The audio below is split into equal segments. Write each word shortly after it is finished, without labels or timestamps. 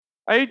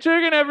I eat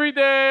chicken every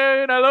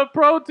day, and I love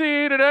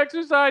protein and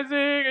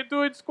exercising and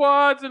doing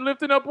squats and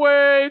lifting up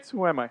weights.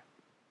 Who am I?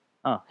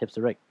 Oh,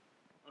 Hipster Rick.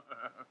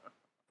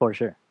 For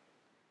sure.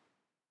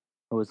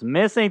 Who's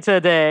missing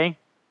today?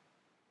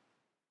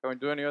 Can we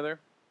do any other?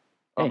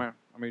 Oh Hey. man,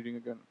 I'm eating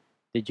again.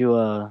 Did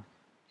you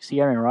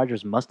see Aaron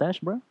Rodgers' mustache,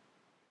 bro? You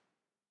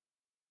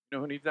know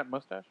who needs that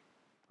mustache?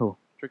 Who?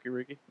 Tricky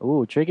Ricky.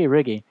 Ooh, Tricky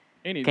Ricky.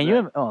 He needs Can that.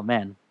 you? Oh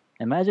man,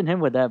 imagine him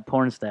with that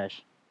porn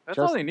stash. That's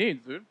just- all he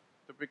needs, dude.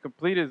 To be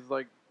complete his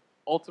like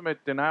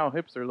ultimate denial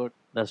hipster look.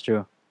 That's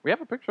true. We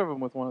have a picture of him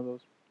with one of those.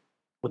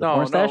 With the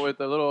porn stash? No, with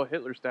the little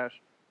Hitler stash.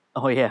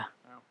 Oh yeah.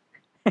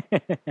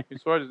 He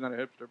swears he's not a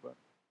hipster, but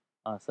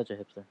Oh, such a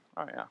hipster.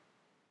 oh yeah.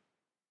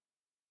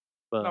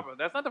 But, No, but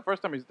that's not the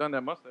first time he's done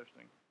that mustache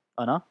thing.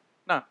 oh no.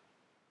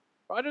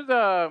 Rogers,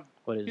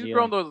 What is he's he?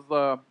 grown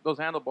those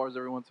handlebars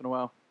every once in a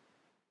while.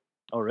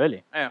 Oh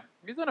really? Yeah,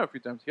 he's done it a few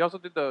times. He also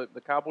did the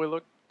cowboy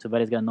look. Too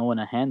bad he's got no one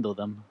to handle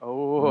them.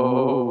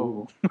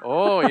 Oh,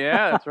 oh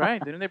yeah, that's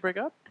right. Didn't they break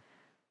up?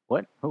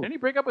 What? Who? Didn't he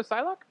break up with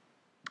Psylocke?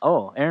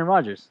 Oh, Aaron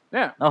Rodgers.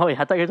 Yeah. Oh wait,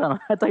 I thought you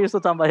were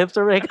still talking about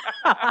Hipster Rick.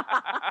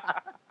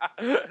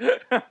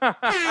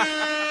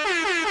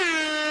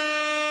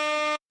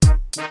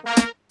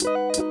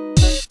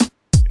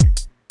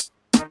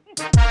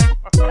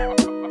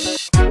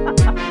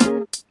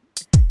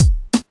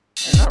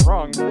 You're not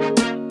wrong.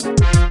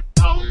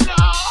 Oh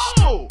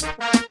no!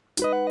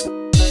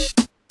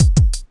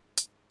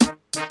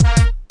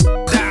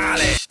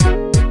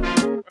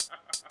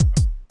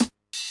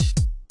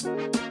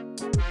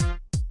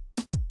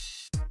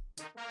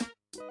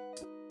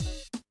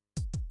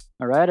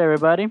 All right,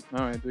 everybody.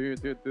 All right, do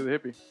the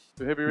hippie.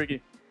 Do hippie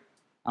Ricky.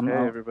 I'm Hey,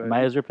 everybody.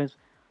 My Ezra Place.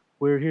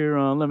 We're here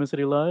on Lemon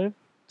City Live.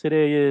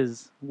 Today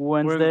is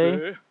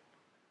Wednesday.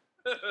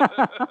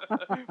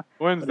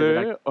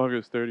 Wednesday, like-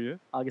 August 30th.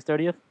 August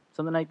 30th,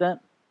 something like that.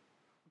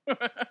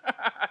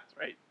 That's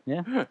right.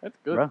 Yeah. That's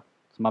good. Bro,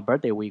 it's my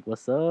birthday week.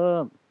 What's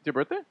up? It's your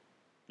birthday?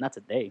 Not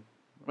today.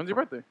 When's your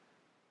birthday?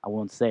 I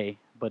won't say,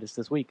 but it's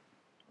this week.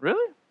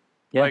 Really?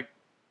 Yeah.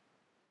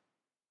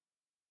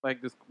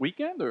 Like this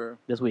weekend or?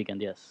 This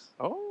weekend, yes.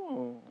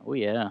 Oh. Oh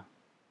yeah.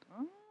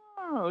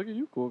 Oh, look at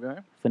you, cool guy.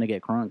 Finna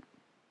get crunk.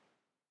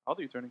 How old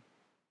are you turning?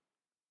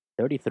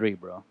 33,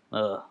 bro.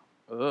 Ugh.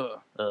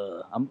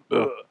 I'm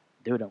Ugh.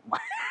 dude.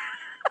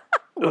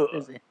 What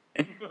is it?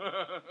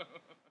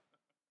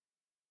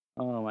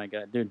 Oh my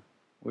god, dude.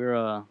 We're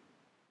I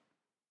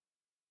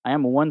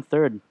am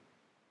 1/3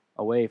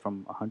 away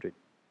from 100.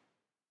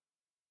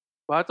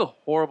 Well, that's a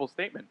horrible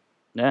statement.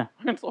 Yeah.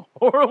 That's a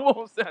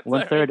horrible sentence.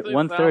 One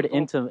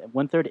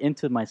third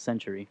into my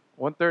century.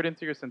 1/3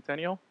 into your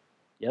centennial?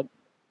 Yep,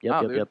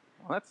 Wow, yep, dude. yep.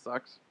 Well, that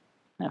sucks.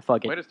 Yeah,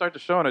 fuck Way it. to start the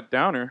show on a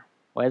downer.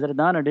 Why is it a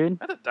downer, dude?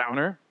 That's a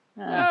downer.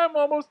 Ah, I'm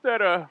almost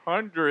at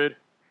 100.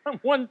 I'm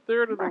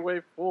 1/3 of the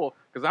way full.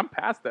 Because I'm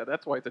past that.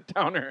 That's why it's a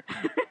downer.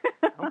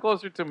 I'm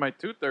closer to my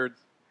 2/3.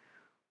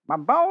 my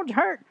bones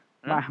hurt.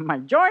 Yeah. My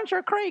joints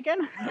are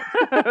creaking.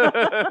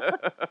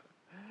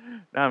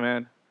 Nah,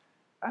 man.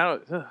 I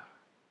don't.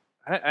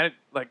 I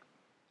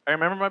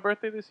remember my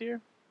birthday this year,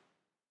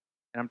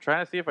 and I'm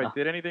trying to see if I Oh.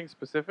 did anything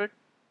specific.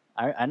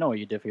 I know what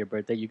you did for your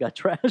birthday. You got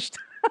trashed.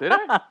 Did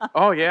I?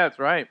 Oh yeah, that's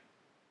right.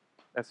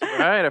 That's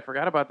right. I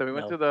forgot about that. We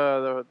went No.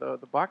 to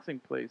the boxing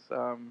place.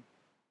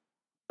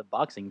 The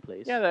boxing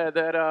place. Yeah,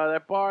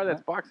 that bar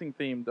that's boxing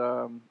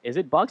themed. Is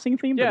it boxing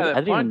themed? Yeah, that I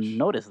didn't Punch. even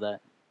notice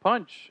that.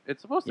 Punch.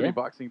 It's supposed to Yeah. be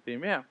boxing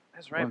themed. Yeah,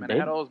 that's right, Well, man. they- I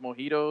had all those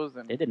mojitos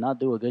and They did not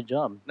do a good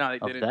job no, they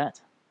of didn't.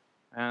 that.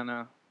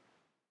 And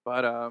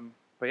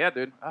but yeah,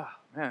 dude. Ah,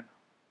 man.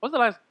 What was the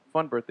last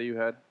fun birthday you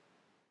had?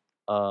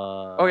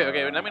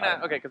 Okay. Let me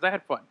not. Okay, because I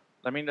had fun.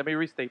 Let me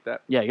restate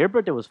that. Yeah, your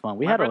birthday was fun.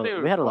 We My had birthday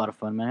was a fun. lot of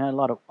fun, man. I had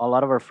a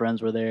lot of our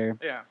friends were there.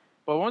 Yeah.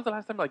 But when was the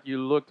last time like you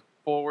looked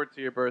forward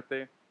to your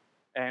birthday,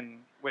 and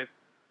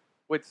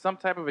with some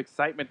type of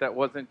excitement that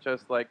wasn't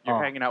just like you're Oh.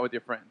 hanging out with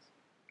your friends?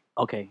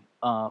 Okay,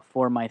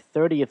 for my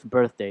 30th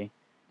birthday,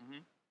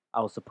 Mhm.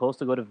 I was supposed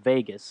to go to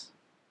Vegas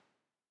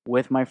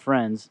with my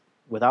friends,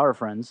 with our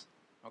friends,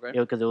 Okay.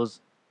 because it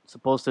was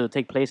supposed to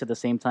take place at the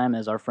same time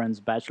as our friend's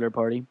bachelor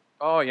party.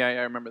 Oh yeah,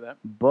 I remember that.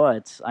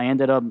 But I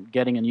ended up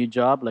getting a new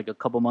job like a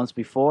couple months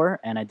before,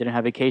 and I didn't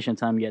have vacation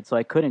time yet, so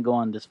I couldn't go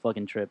on this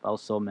fucking trip. I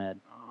was so mad.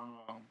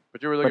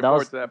 But you were looking that forward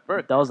was- to that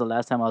birthday. That was the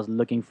last time I was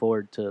looking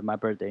forward to my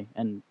birthday,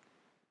 and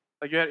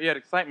Like you had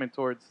excitement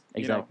towards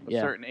Exactly, a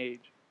yeah. certain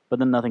age. but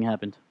then nothing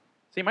happened.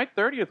 See, my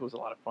 30th was a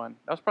lot of fun.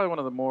 That was probably one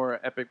of the more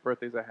epic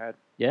birthdays I had.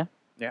 Yeah?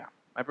 Yeah.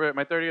 My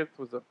 30th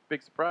was a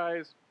big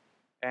surprise,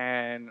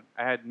 and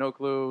I had no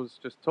clues.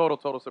 Just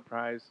total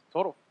surprise.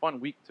 Total fun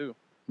week too.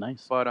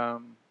 Nice.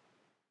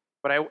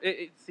 But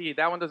see,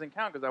 that one doesn't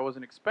count because I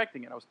wasn't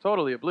expecting it. I was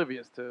totally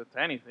oblivious to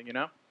anything.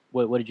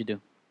 What did you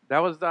do? That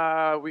was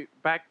we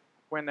back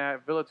when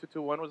Villa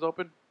 221 was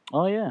open.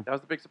 Oh yeah. That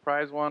was the big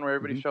surprise one where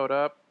everybody Mhm. showed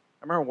up.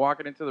 I remember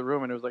walking into the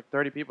room and there was like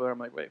 30 people there. I'm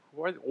like, wait,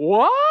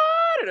 what?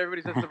 And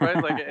everybody said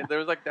surprise. Like there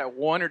was like that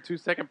 1 or 2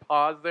 second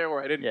pause there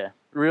where I didn't Yeah.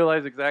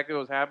 realize exactly what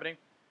was happening.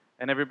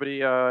 and everybody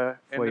For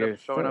ended your up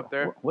showing up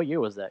there. What year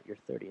was that? Your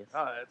 30th?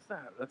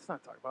 Let's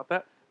not talk about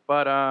that.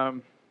 But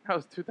that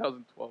was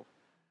 2012.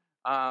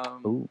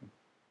 Ooh.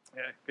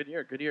 Yeah, good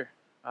year.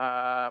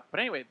 But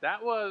anyway,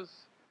 that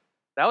was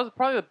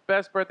probably the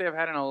best birthday I've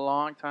had in a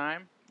long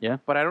time. Yeah.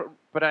 But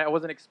I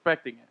wasn't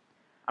expecting it.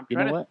 I'm You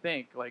trying know to what?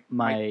 think like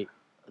Mine,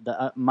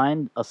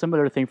 a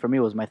similar thing for me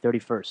was my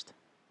 31st.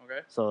 Okay.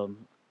 So,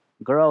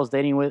 girl I was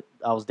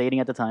dating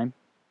at the time.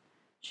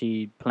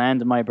 She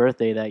planned my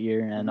birthday that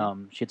year,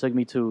 and she took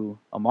me to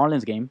a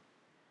Marlins game,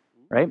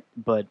 right?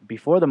 But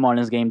before the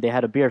Marlins game, they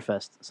had a beer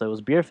fest. So it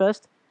was beer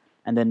fest,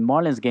 and then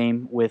Marlins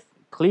game with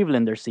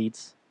Clevelander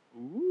seats,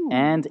 Ooh.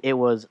 and it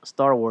was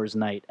Star Wars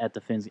night at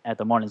the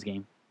Marlins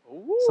game.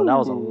 Ooh. So that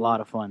was a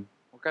lot of fun.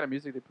 What kind of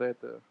music they play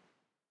at the?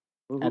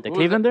 At the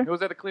Clevelander? Who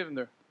was at the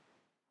Clevelander?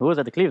 Who was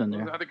at the Clevelander?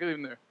 Who was at the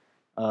Clevelander?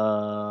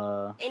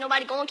 Ain't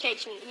nobody gonna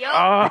catch me. Yo.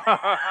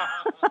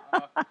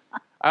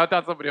 I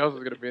thought somebody else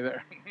was gonna be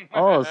there.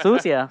 Oh,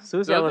 Susia.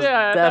 Susia was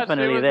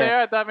definitely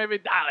there. I thought maybe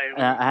Dale.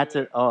 I had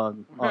to. Oh,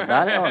 Dale?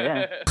 Oh,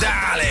 yeah.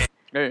 Dale.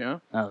 There you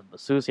go. But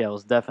Susia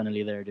was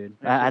definitely there, dude.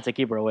 Yeah, I had to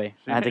keep her away.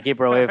 I had to keep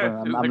her away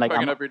from. She was I'm like,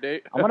 fucking up your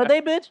date. I'm on a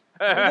date, bitch.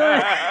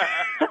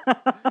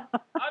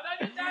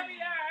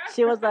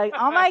 She was like,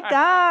 "Oh my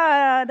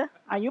god,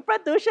 are you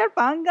producer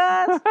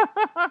Pangas?"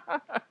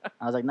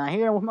 I was like, "Not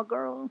here with my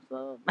girl."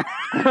 So.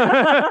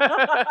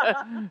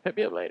 Hit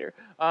me up later.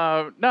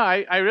 No,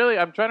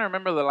 I'm trying to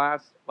remember the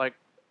last like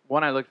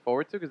one I looked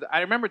forward to because I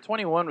remember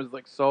 21 was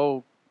like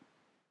so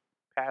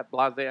bad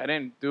blasé. I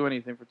didn't do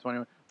anything for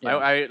 21. Yeah.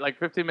 I like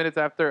 15 minutes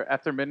after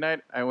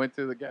midnight, I went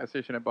to the gas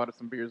station and bought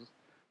some beers.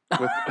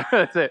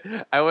 That's it.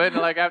 I went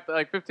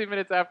after 15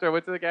 minutes after I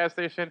went to the gas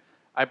station.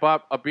 I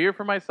bought a beer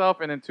for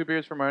myself and then 2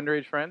 beers for my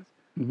underage friends.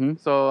 Mm-hmm.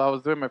 So I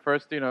was doing my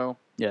first, legal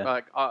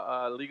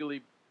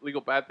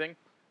bad thing,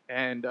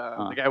 and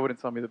the guy wouldn't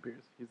sell me the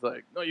beers. He's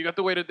like, "No, you got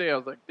to wait a day." I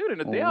was like, "Dude,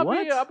 in a day,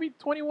 I'll be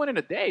 21 in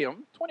a day.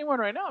 I'm 21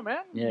 right now,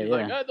 man." Yeah, he's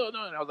like, "I don't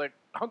know." And I was like,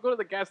 "I'll go to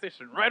the gas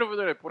station right over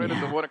there." I put it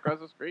in the one across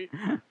the street,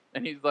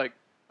 and he's like,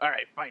 "All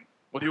right, fine.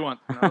 What do you want?"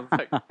 And I was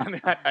like,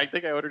 I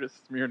think I ordered a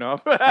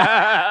Smirnoff.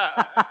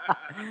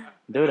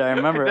 Dude, I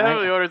remember. I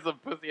definitely ordered some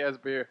pussy ass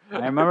beer.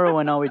 I remember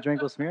when all we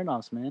drank was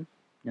Smirnoffs, man.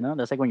 You know,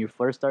 that's like when you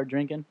first start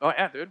drinking. Oh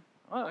yeah, dude.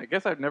 Well, I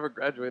guess I've never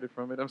graduated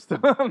from it. I'm still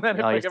not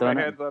if I get my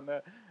hands on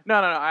that. No.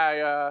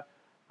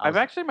 I've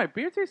actually my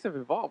beer tastes have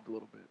evolved a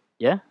little bit.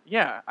 Yeah.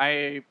 Yeah,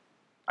 I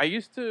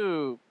used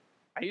to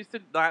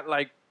not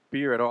like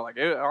beer at all. Like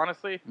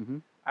honestly,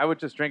 I would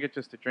just drink it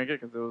just to drink it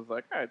because it was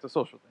like, all right, it's a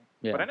social thing.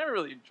 Yeah. But I never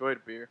really enjoyed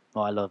beer.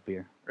 Oh, I love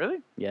beer.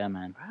 Really? Yeah,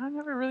 man. I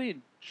never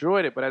really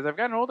enjoyed it, but as I've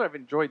gotten older, I've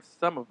enjoyed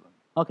some of them.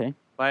 Okay.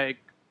 Like,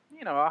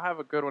 I'll have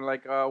a good one.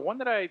 Like one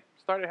that I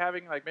started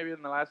having like maybe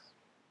in the last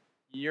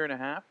year and a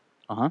half.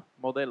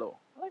 Modelo.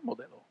 I like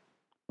Modelo.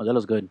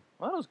 Modelo's good.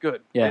 Modelo's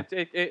good. Yeah.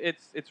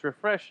 It's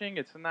refreshing.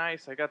 It's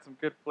nice. I got some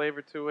good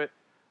flavor to it.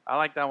 I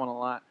like that one a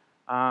lot.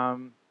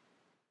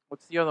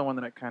 What's the other one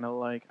that I kind of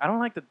like? I don't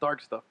like the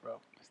dark stuff, bro.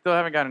 Still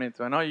haven't gotten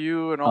into it. I know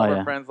you and all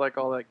our friends like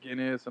all that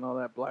Guinness and all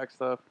that black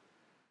stuff.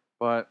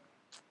 But,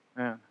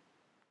 man.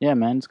 Yeah,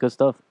 man. It's good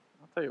stuff.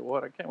 I'll tell you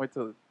what. I can't wait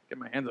to get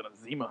my hands on a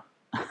Zima.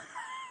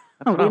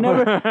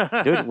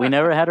 We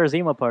never had our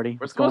Zima party.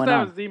 We're supposed to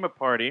have a Zima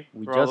party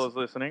for all those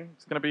listening.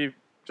 It's going to be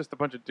just a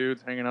bunch of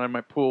dudes hanging out in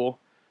my pool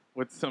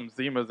with some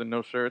Zimas and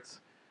no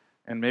shirts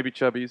and maybe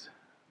chubbies.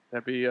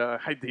 That'd be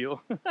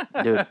ideal.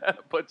 Dude. A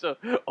bunch of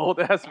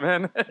old-ass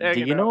men.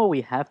 Do you know what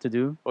we have to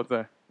do? What's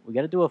that? We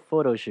got to do a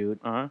photo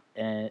shoot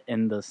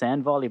in the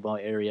sand volleyball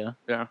area.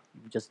 Yeah.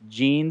 Just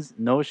jeans,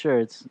 no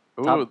shirts,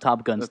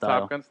 Top Gun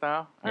style. Top Gun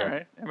style? All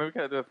right. I mean, we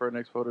got to do it for our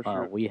next photo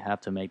shoot. We have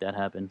to make that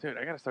happen. Dude,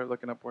 I got to start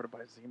looking up where to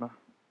buy Zima.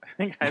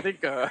 I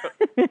think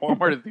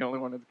Walmart is the only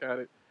one that's got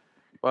it.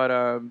 But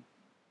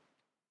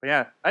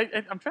yeah,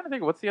 I'm trying to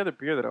think, what's the other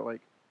beer that I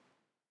like?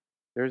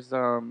 There's,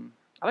 I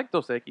like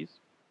Dos Equis.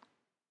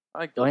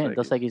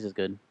 Dos Equis is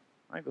good.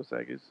 I like Dos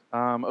Equis.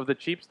 Of the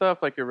cheap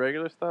stuff, like your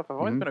regular stuff, I've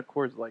always been a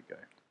Coors Light guy.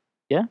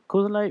 Yeah,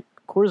 Coors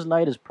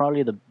Light is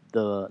probably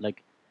the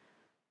like,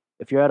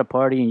 if you're at a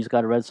party and you just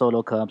got red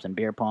Solo cups and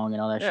beer pong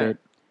and all that shit,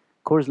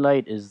 Coors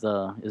Light is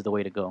the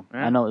way to go.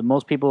 Yeah. I know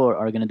most people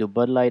are gonna do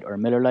Bud Light or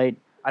Miller Light.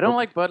 I don't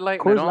like Bud Light.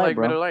 Coors and I don't Light, like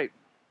bro. Miller Light.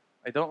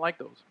 I don't like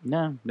those.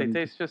 Yeah, they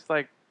taste just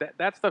like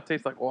that stuff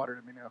tastes like water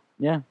to me now.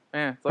 Yeah,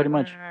 it's pretty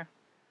like, much.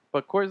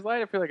 But Coors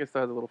Light, I feel like it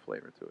still has a little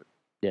flavor to it.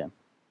 Yeah.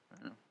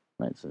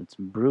 It's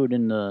brewed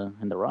in the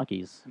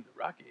Rockies. In the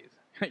Rockies.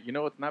 You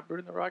know what's not brewed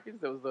in the Rockies?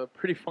 That was a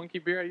pretty funky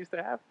beer I used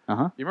to have.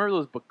 You remember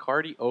those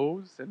Bacardi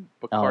O's and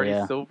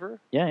Bacardi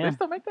Silver? Yeah, They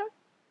still make that?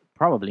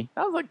 Probably.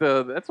 That was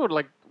that's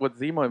what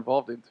Zima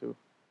evolved into.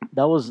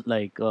 That was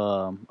like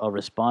a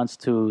response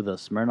to the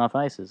Smirnoff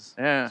Ices.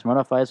 Yeah.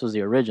 Smirnoff Ice was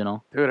the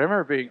original. Dude, I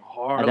remember being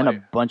hard. And then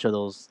a bunch of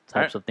those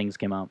types of things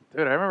came out.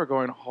 Dude, I remember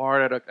going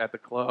hard at the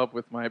club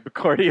with my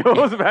Bacardi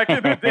O's back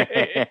in the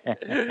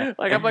day.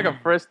 Like, I'm like a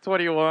fresh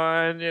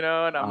 21, and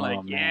I'm like,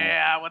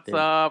 yeah, what's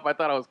up? I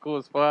thought I was cool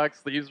as fuck.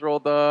 Sleeves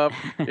rolled up,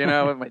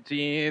 with my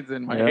jeans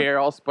and my hair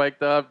all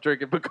spiked up,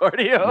 drinking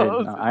Bacardi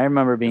O's. I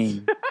remember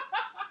being...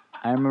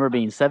 I remember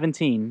being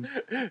 17,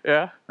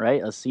 Yeah.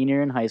 right, a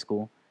senior in high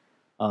school.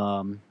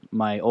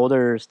 My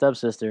older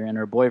stepsister and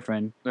her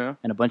boyfriend Yeah.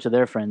 and a bunch of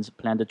their friends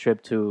planned a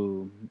trip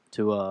to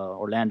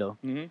Orlando,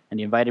 Mm-hmm. and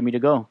they invited me to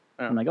go.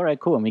 Yeah. I'm like, all right,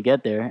 cool. And we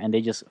get there, and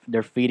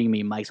they're feeding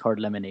me Mike's Hard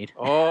Lemonade.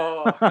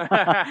 Oh.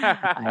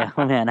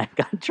 Man, I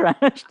got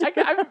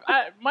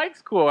trashed.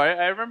 Mike's cool.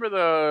 I remember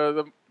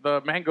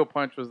the Mango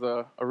Punch was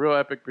a real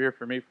epic beer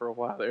for me for a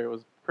while there. It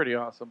was pretty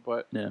awesome.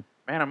 But Yeah.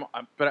 man,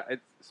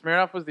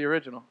 Smirnoff was the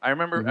original. I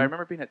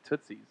remember being at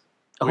Tootsie's.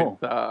 Oh.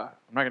 With, I'm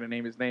not gonna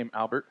name his name,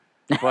 Albert.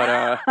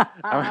 But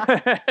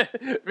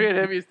me and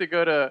him used to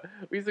go to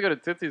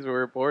Tootsie's when we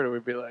were bored,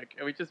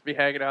 and we'd just be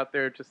hanging out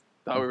there, just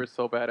thought we were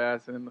so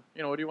badass. And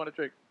what do you want to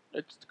drink?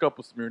 Just a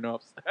couple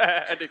Smirnoffs.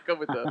 And they'd come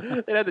with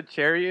they had the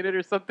cherry in it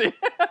or something.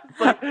 It's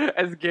like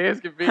as gay as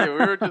could be. And we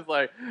were just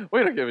like,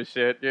 we don't give a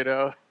shit,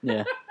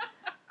 Yeah.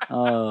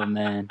 Oh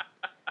man.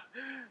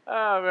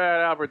 Oh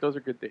man, Albert, those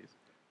are good days.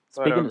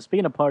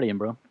 Speaking of partying,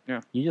 bro.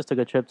 Yeah. You just took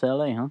a trip to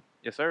LA, huh?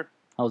 Yes, sir.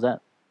 How was that?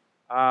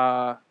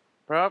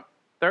 Bro,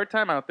 third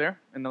time out there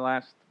in the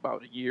last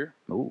about a year.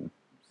 Ooh.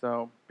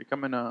 So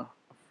becoming a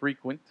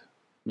frequent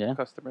Yeah.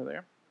 customer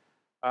there.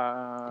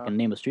 I can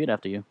name a street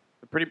after you.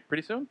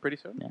 Pretty soon.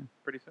 Yeah.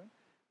 Pretty soon.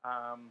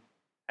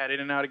 Had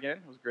In-N-Out again.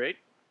 It was great.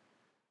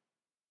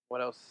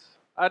 What else?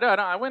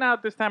 I went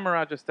out this time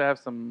around just to have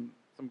some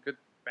good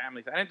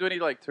families. I didn't do any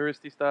like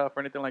touristy stuff or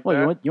anything like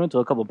Well, that. you went to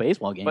a couple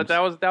baseball games. But that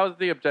was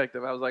the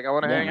objective. I was like, I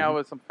want to Yeah, hang man. out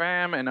with some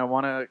fam, and I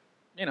want to,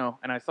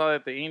 and I saw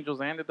that the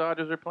Angels and the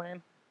Dodgers were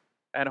playing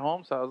at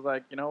home, so I was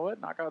like, you know what,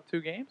 knock out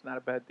 2 games, not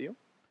a bad deal.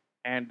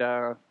 And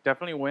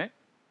definitely went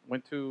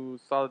to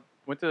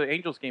the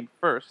Angels game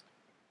first.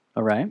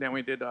 All right. Then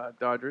we did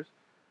Dodgers.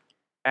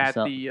 At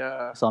Saw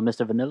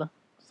Mr. Vanilla.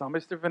 saw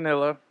Mr.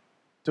 Vanilla,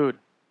 dude.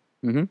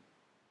 Mm-hmm.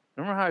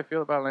 Remember how I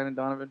feel about Landon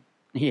Donovan?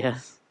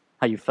 Yes.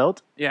 How you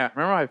felt? Yeah,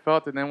 remember how I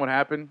felt, and then what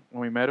happened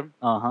when we met him?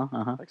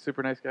 Uh-huh. Like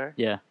super nice guy.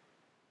 Yeah.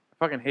 I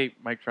fucking hate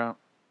Mike Trout.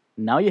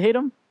 Now you hate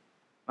him?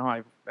 No,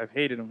 I've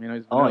hated him.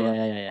 He's Oh, vanilla.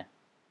 yeah.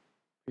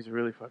 He's a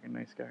really fucking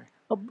nice guy.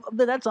 Oh,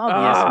 but that's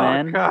obvious, Oh,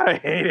 man. God, I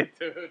hate it,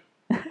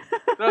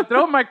 dude.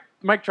 throw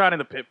Mike Trout in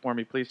the pit for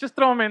me, please. Just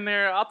throw him in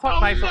there. I'll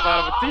talk nice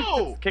about him. But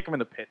just kick him in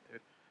the pit, dude.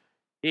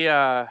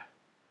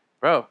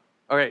 Bro.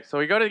 Okay, so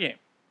we go to the game,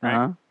 right?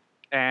 Uh-huh.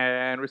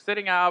 And we're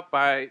sitting out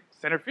by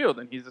center field,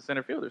 and he's a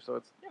center fielder, so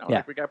it's Yeah.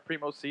 like we got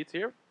primo seats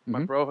here. My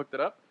Mhm. bro hooked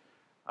it up,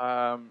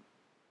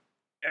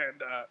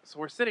 so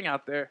we're sitting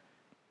out there.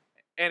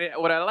 And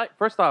what I like,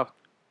 first off,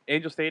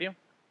 Angel Stadium,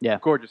 Yeah.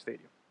 gorgeous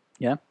stadium,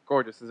 Yeah.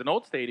 gorgeous. It's an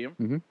old stadium,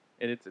 Mhm.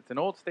 and it's an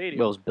old stadium.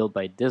 Well, it was built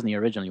by Disney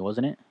originally,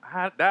 wasn't it?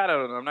 That I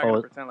don't know. I'm not Oh,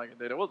 gonna pretend like it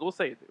did. We'll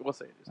say it. We'll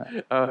say it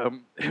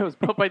is. It was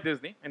built by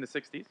Disney in the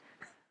 '60s,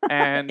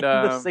 and In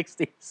the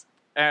 60s.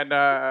 and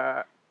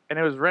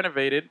it was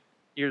renovated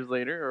years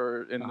later,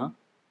 or in Uh-huh.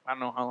 I don't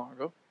know how long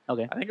ago.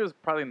 Okay. I think it was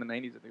probably in the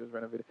 '90s. I think it was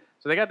renovated.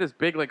 So they got this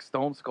big like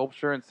stone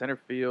sculpture in center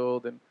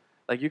field, and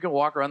like you can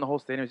walk around the whole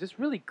stadium. It's just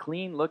really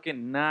clean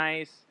looking,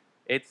 nice.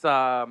 It's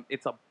a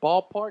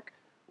ballpark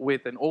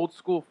with an old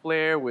school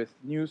flair with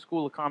new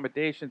school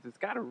accommodations. It's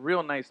got a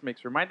real nice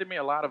mix. Reminded me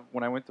a lot of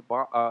when I went to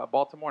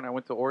Baltimore and I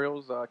went to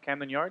Orioles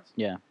Camden Yards.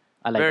 Yeah.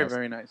 I like Very that.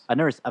 very nice. I've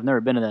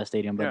never been to that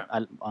stadium, but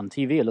Yeah. on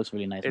TV it looks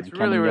really nice. It's man. really,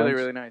 Camden really, Yards.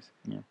 really nice.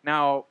 Yeah.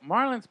 Now,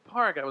 Marlins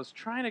Park, I was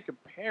trying to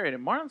compare it,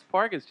 and Marlins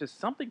Park is just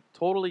something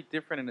totally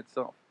different in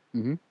itself.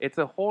 Mhm. It's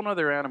a whole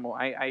nother animal.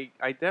 I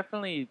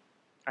definitely,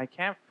 I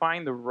can't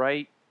find the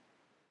right,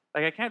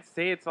 like, I can't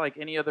say it's like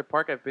any other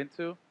park I've been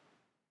to,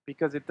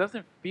 because it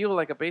doesn't feel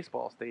like a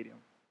baseball stadium,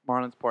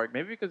 Marlins Park.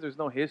 Maybe because there's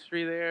no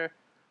history there,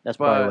 That's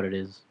probably but- what it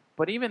is.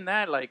 but even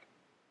that, like,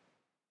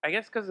 I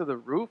guess because of the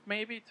roof,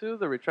 maybe, too,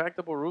 the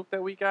retractable roof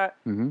that we got.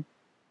 Mm-hmm.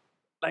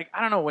 Like,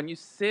 I don't know, when you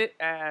sit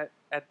at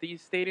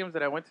these stadiums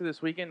that I went to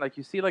this weekend, like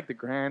you see like the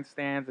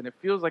grandstands and it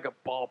feels like a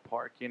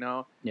ballpark,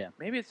 Yeah.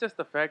 Maybe it's just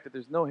the fact that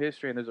there's no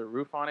history and there's a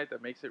roof on it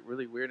that makes it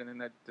really weird, and then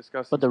that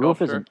disgusting But the roof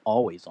sculpture. isn't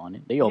always on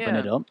it. They open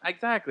it up.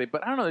 Exactly,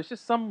 but I don't know, there's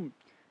just some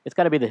It's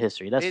got to be the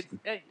history. That's I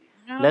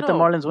don't let the know.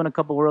 Marlins win a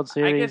couple World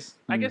Series.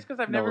 I guess because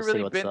I've and then never we'll see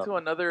really what's been up. to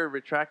another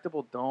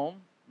retractable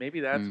dome. Maybe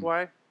that's Mm.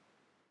 why.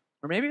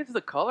 Or maybe it's the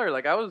color.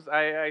 Like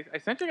I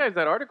sent you guys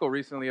that article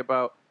recently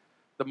about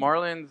the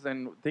Marlins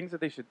and things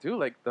that they should do,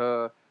 like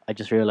the I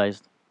just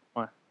realized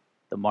What?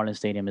 the Marlins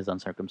Stadium is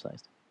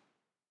uncircumcised.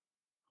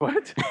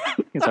 what?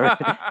 It's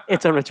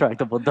a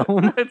retractable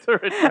dome. It's a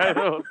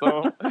retractable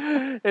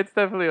dome. It's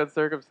definitely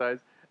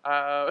uncircumcised.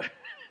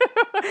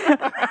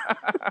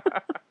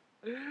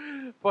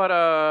 But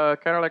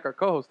kind of like our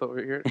co-host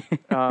over here.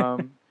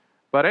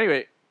 But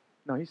anyway,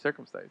 no, he's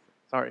circumcised.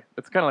 Sorry,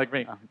 it's kind of like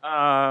me.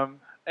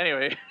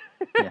 Anyway.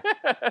 Yeah.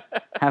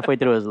 Halfway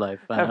through his life.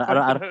 I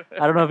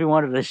don't know if he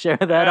wanted to share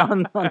that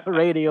on the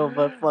radio,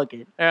 but fuck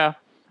it. Yeah.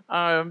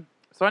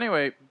 So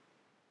anyway,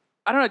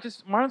 I don't know.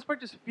 Just Marlins Park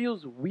just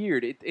feels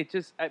weird. It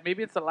just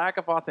maybe it's a lack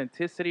of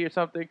authenticity or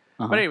something.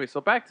 Uh-huh. But anyway, so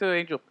back to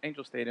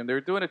Angel Stadium. They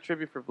were doing a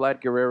tribute for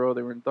Vlad Guerrero.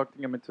 They were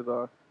inducting him into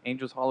the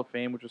Angels Hall of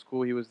Fame, which was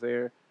cool. He was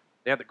there.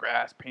 They had the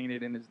grass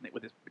painted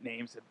with his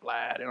name said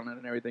Vlad on it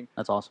and everything.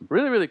 That's awesome.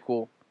 Really, really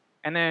cool.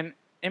 And then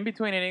in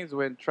between innings,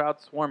 when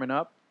Trout's warming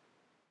up,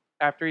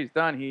 after he's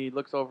done, he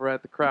looks over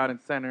at the crowd in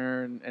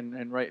center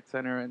and right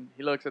center, and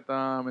he looks at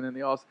them, and then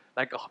they all,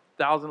 like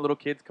 1,000 little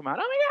kids come out.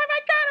 Oh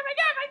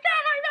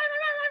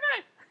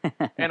my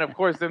God, and of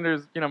course, then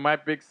there's, my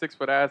big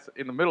 6-foot ass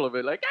in the middle of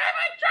it, like, hey,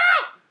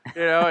 Mike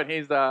Trout! And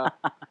he's,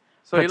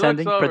 so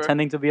pretending, he looks over.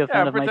 pretending to be a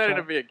fan of Mike Trout.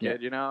 Pretending to be a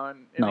kid,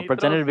 And No, he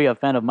pretending to be a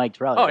fan of Mike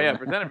Trout. Oh, yeah,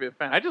 pretending to be a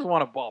fan. I just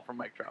want a ball from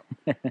Mike Trout.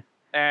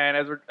 And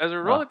as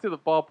we're rolling to the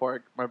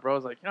ballpark, my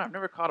bro's like, I've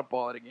never caught a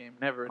ball at a game,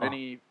 never in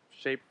any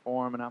shape,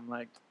 form. And I'm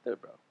like,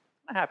 dude, bro,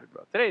 it's not happen,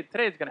 bro.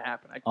 Today's gonna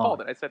happen. I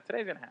called it. I said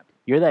today's gonna happen.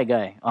 You're that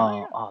guy.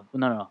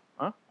 No.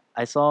 Huh?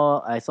 I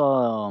saw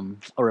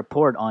a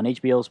report on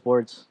HBO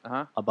Sports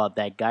Uh-huh. about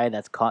that guy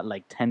that's caught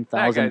like That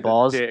 10,000 guy's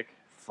balls. a dick.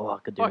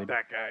 Fuck, dude. Fuck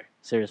that guy.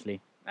 Seriously.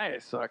 That guy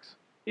sucks.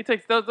 He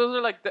takes those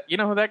are like you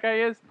know who that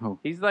guy is? Who?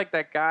 He's like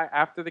that guy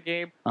after the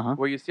game Uh-huh.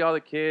 where you see all the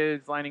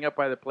kids lining up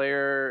by the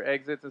player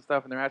exits and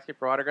stuff, and they're asking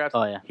for autographs.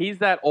 Oh, yeah. He's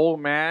that old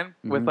man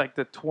with Mhm. like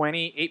the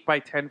 28 by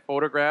 10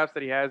 photographs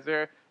that he has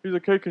there. He's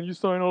like, hey, can you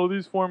sign all of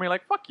these for me?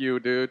 Like, fuck you,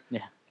 dude.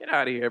 Yeah. Get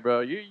out of here, bro.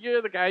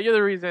 You're the guy. You're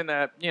the reason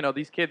that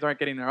these kids aren't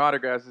getting their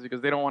autographs is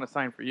because they don't want to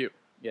sign for you.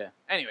 Yeah.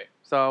 Anyway,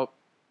 so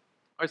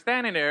we're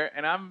standing there,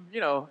 and I'm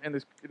in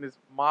this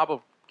mob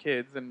of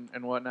kids and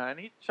whatnot, and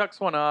he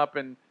chucks one up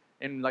and.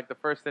 In like the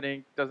first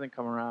inning, doesn't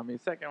come around me.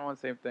 Second one,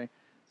 same thing.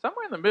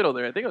 Somewhere in the middle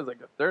there, I think it was like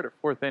the third or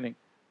fourth inning.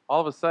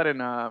 All of a sudden,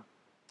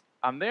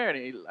 I'm there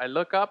and I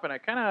look up and I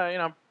kind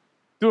of, I'm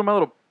doing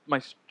my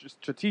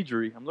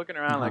strategery. I'm looking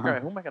around like, all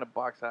right, who am I gonna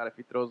box out if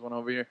he throws one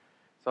over here?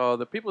 So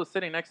the people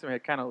sitting next to me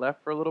had kind of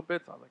left for a little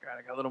bit. So I was like, all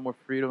right, I got a little more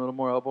freedom, a little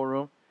more elbow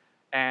room.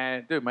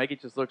 And dude, Mikey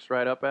just looks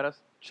right up at us,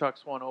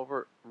 chucks one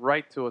over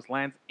right to us,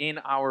 lands in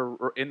our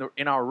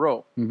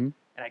row, Mm-hmm. and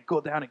I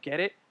go down to get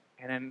it.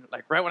 And then,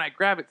 like, right when I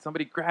grab it,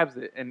 somebody grabs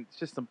it, and it's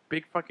just some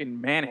big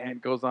fucking man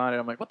hand goes on it.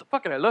 I'm like, what the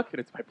fuck? And I look, and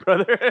it's my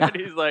brother. And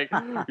he's like,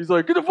 get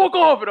the fuck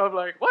off. And I'm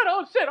like, what?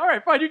 Oh, shit. All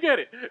right, fine, you get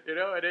it.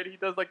 And then he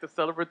does, like, the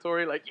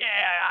celebratory, like, yeah,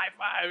 high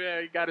five.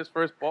 Yeah, he got his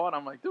first ball. And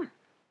I'm like, dude,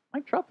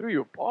 Mike Trout threw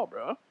you a ball,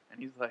 bro. And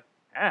he's like,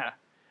 yeah.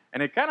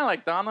 And it kind of,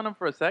 like, dawned on him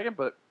for a second,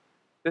 but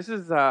this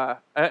is, I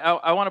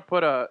want to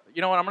put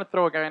you know what? I'm going to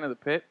throw a guy into the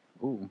pit.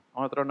 Ooh. I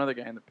want to throw another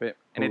guy in the pit.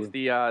 And Ooh. it's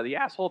the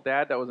asshole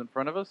dad that was in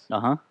front of us.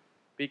 Uh-huh.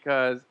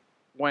 Because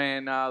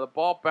when the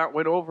ball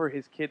went over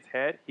his kid's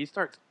head, he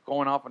starts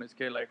going off on his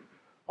kid like,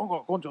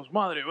 "Oh, conchos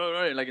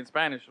madre," like in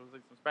Spanish. It was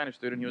like some Spanish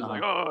student. He was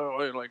like,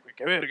 "Oh, like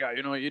que verga,"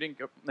 you didn't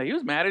get. Like, he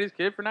was mad at his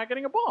kid for not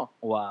getting a ball.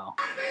 Wow.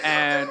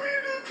 And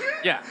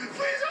yeah,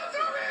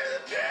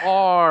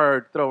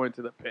 hard throw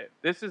into the pit.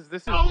 This is,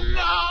 Oh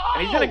no!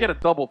 and he's gonna get a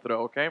double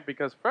throw, okay?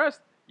 Because first,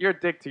 you're a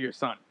dick to your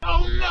son. Oh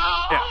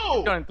no! Yeah,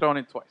 he's getting thrown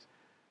in twice.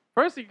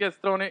 First, he gets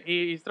thrown in.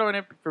 He's thrown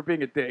in for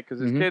being a dick because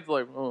his kid's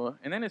like, oh.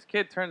 And then his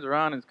kid turns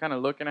around and is kind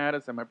of looking at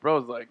us, and my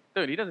bro's like,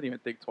 dude, he doesn't even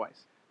think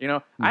twice. I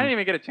didn't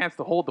even get a chance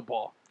to hold the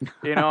ball.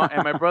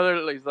 And my brother,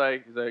 he's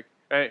like,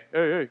 hey,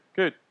 kid.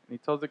 And he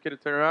tells the kid to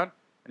turn around,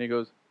 and he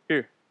goes, here.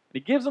 And he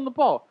gives him the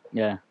ball.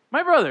 Yeah.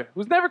 My brother,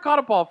 who's never caught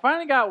a ball,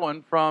 finally got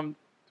one from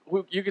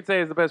who you could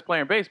say is the best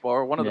player in baseball,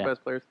 or one of the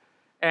best players,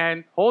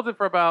 and holds it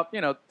for about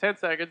 10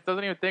 seconds,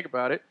 doesn't even think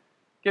about it,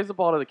 gives the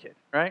ball to the kid,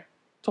 right?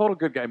 Total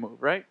good guy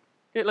move, right?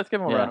 Okay, let's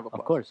give him a round of applause.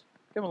 Of course.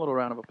 Give him a little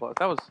round of applause.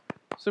 That was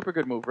a super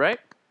good move, right?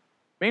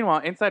 Meanwhile,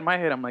 inside my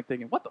head, I'm like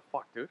thinking, what the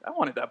fuck, dude? I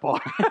wanted that ball.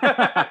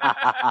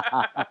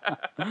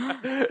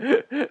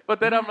 But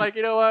then I'm like,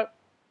 you know what?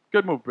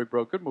 Good move, big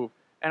bro. Good move.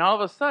 And all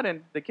of a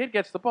sudden, the kid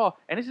gets the ball.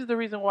 And this is the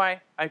reason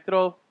why I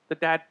throw the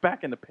dad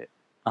back in the pit.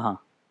 Uh-huh.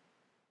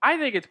 I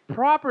think it's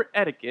proper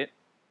etiquette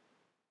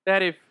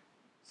that if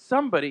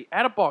somebody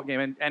at a ball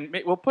game, and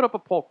we'll put up a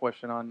poll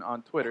question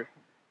on Twitter.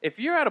 If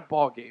you're at a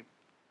ball game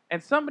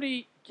and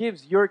somebody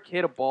gives your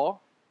kid a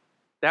ball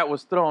that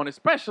was thrown,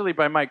 especially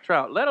by Mike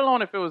Trout, let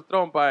alone if it was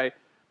thrown by,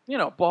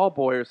 Ball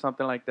Boy or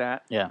something like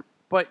that. Yeah.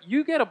 But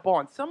you get a ball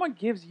and someone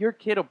gives your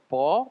kid a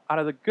ball out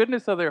of the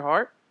goodness of their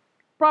heart,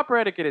 proper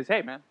etiquette is,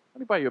 hey, man, let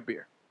me buy you a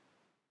beer.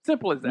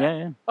 Simple as that.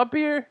 Yeah. A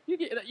beer, you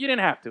didn't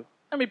have to.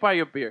 Let me buy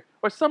you a beer.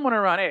 Or someone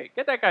around, hey,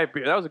 get that guy a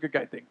beer. That was a good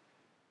guy thing.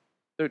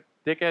 Dude,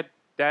 dickhead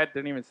dad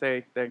didn't even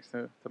say thanks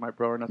to my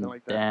bro or nothing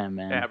like that. Damn,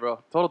 man. Yeah, bro.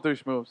 Total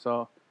douche move.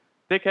 So,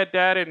 dickhead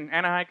dad in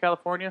Anaheim,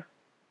 California,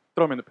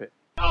 throw him in the pit.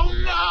 Oh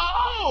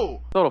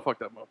no! Total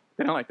fucked up move.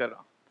 Didn't like that at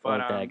all.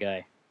 Fuck that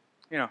guy.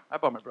 I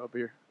bought my bro a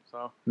beer.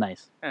 So,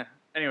 Nice.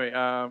 anyway,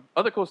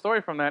 other cool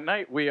story from that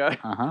night. We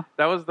Uh-huh.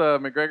 that was the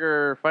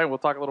McGregor fight. We'll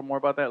talk a little more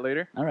about that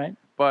later. All right.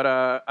 But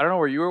I don't know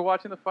where you were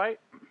watching the fight,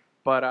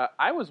 but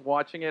I was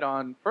watching it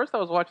on. First, I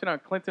was watching on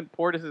Clinton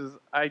Portis's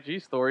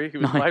IG story. He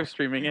was Nice. live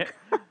streaming it.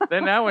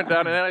 Then that went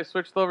down, and then I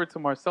switched over to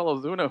Marcelo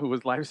Zuna, who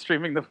was live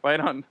streaming the fight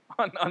on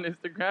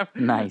Instagram.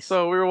 Nice.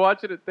 So we were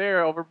watching it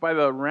there over by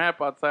the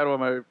ramp outside while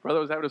my brother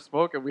was having a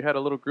smoke, and we had a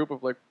little group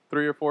of like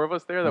 3 or 4 of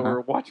us there that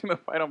were watching the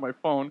fight on my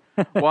phone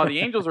while the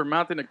Angels were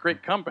mounting a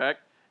great comeback.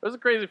 It was a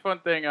crazy fun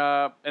thing.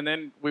 And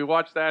then we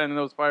watched that and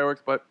those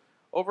fireworks. But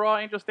overall,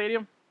 Angel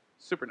Stadium,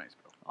 super nice,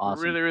 bro.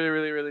 Awesome. Really, really,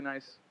 really, really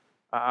nice.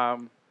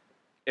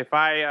 If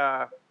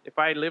I if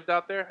I lived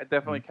out there, I'd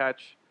definitely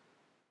catch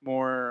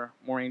more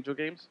Angel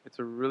games. It's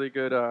a really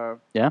good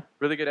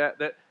really good at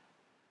that.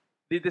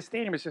 The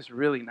stadium is just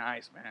really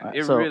nice, man. Right,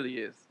 it so really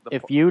is.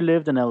 If you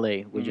lived in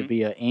LA, would you Mhm.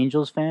 be an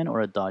Angels fan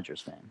or a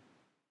Dodgers fan?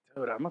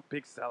 Dude, I'm a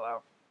big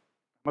sellout.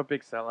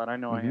 I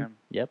know I Mhm. am.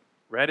 Yep.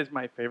 Red is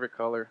my favorite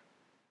color,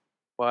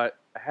 but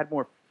I had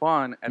more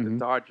fun at the Mhm.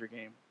 Dodger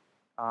game.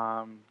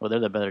 Well, they're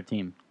the better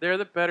team. They're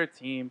the better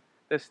team.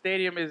 The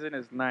stadium isn't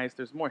as nice.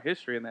 There's more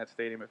history in that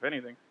stadium, if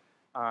anything.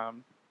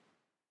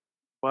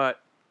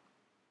 But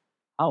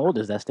How old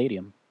is that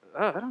stadium?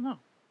 I don't know.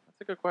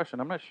 That's a good question.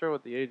 I'm not sure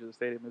what the age of the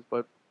stadium is,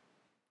 but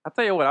I'll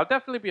tell you what. I'll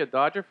definitely be a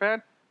Dodger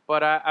fan,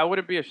 but I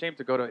wouldn't be ashamed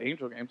to go to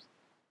Angel games.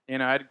 You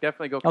know, I'd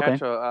definitely go Okay.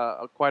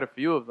 catch quite a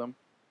few of them,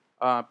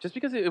 just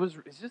because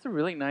it's just a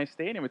really nice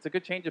stadium. It's a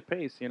good change of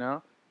pace. You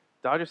know,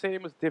 Dodger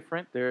Stadium was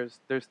different. There's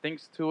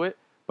things to it,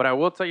 but I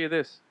will tell you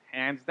this,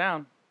 hands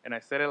down, and I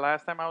said it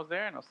last time I was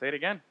there, and I'll say it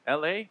again: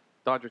 L.A.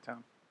 Dodger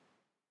Town.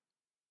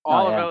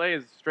 All of yeah. LA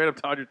is straight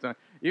up Dodger Town.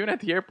 Even at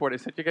the airport, I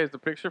sent you guys the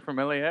picture from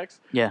LAX.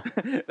 Yeah.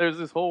 There's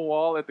this whole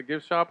wall at the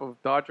gift shop of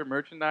Dodger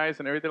merchandise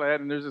and everything like that,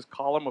 and there's this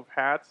column of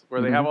hats where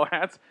they have all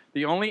hats.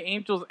 The only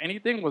Angels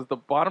anything was the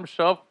bottom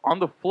shelf on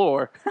the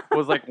floor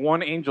was like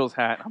one Angels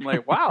hat. I'm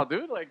like, wow,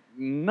 dude, like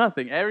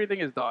nothing. Everything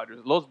is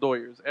Dodgers, Los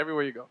Doyers,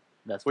 everywhere you go.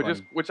 That's Which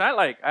funny. which I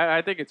like.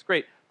 I think it's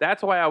great.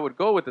 That's why I would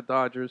go with the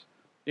Dodgers,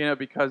 you know,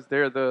 because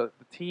they're the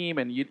team,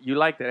 and you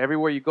like that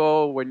everywhere you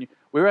go.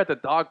 We were at the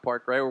dog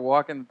park, right? We're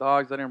walking the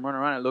dogs, letting them run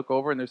around. I look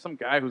over, and there's some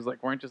guy who's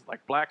like wearing just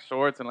like black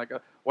shorts and like a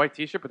white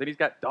T-shirt, but then he's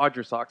got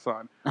Dodger socks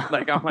on.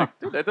 Like I'm like,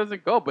 dude, that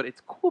doesn't go, but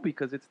it's cool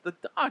because it's the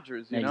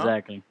Dodgers, you know.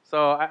 Exactly.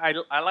 So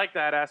I like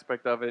that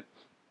aspect of it.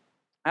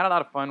 I had a lot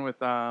of fun with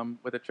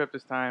the trip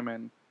this time,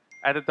 and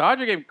at the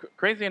Dodger game.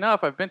 Crazy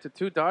enough, I've been to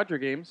 2 Dodger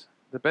games,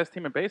 the best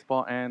team in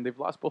baseball, and they've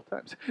lost both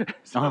times.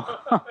 So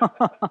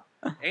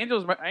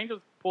Angels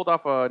pulled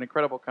off an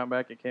incredible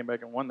comeback and came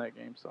back and won that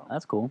game. So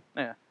That's cool.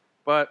 yeah,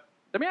 but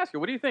let me ask you,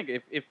 what do you think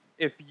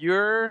if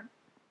you're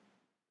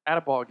at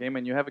a ball game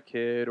and you have a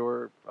kid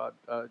or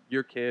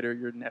your kid or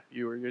your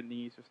nephew or your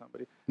niece or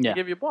somebody Yeah. they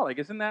give you a ball? Like,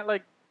 isn't that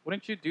like,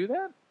 wouldn't you do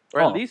that? Or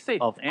at least say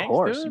of thanks,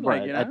 course, dude? bro.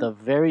 Like, you know? At the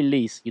very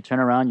least, you turn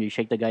around, you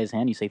shake the guy's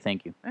hand, you say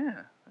thank you.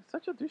 Yeah, it's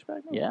such a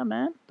douchebag move. Yeah,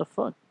 man. The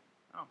fuck.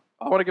 Oh.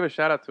 I want to give a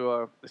shout out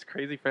to this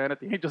crazy fan at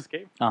the Angels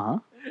game. Uh huh.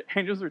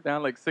 Angels were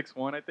down like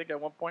 6-1, I think,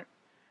 at one point,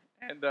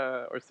 and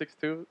or 6-2,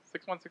 6-1,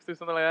 6-2,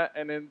 something like that.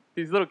 And then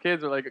these little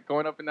kids are like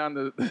going up and down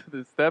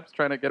the steps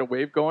trying to get a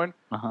wave going,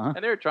 Uh huh.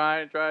 and they were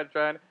trying,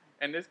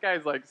 and this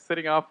guy's like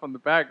sitting off on the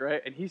back,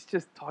 right? And he's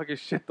just talking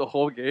shit the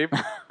whole game,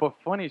 but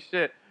funny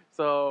shit.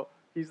 So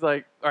he's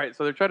like, all right,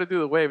 so they're trying to do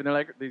the wave, and they're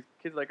like, these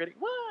kids are like, ready,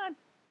 1,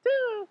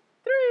 2,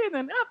 3, and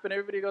then up, and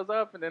everybody goes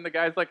up, and then the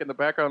guy's like in the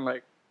background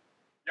like,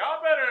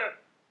 y'all better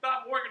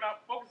stop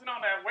focusing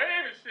on that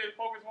wave and shit.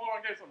 Focus more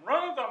on getting some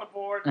runs on the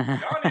board.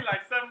 Y'all need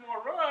like 7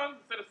 more runs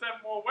instead of 7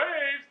 more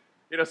waves.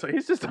 You know, so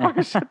he's just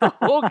talking shit the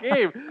whole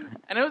game.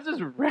 And it was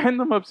just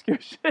random obscure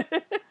shit.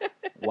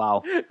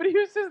 Wow. But he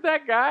was just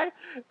that guy.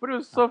 But it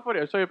was so funny.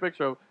 I'll show you a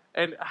picture of him.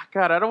 And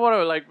God, I don't want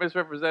to like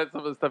misrepresent some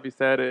of the stuff he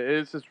said.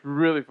 It's just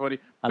really funny.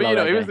 I But love you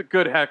know, that he was guy. a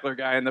good heckler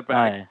guy in the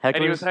back. yeah.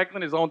 And he was Hecklers-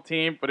 heckling his own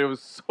team, but it was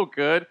so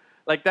good.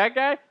 Like that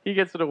guy, he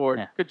gets an award.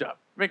 Yeah. Good job.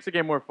 Makes the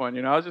game more fun.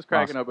 You know, I was just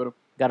cracking up at him.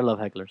 Gotta love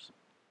hecklers.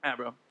 Yeah,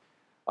 bro.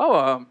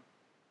 Oh,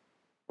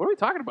 what are we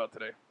talking about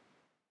today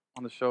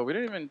on the show? We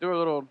didn't even do a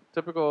little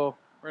typical.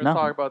 We're gonna No.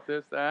 talk about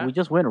this, that. We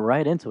just went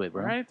right into it,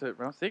 bro. right into it,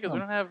 bro. See, because we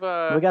Oh. don't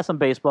have. We got some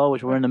baseball,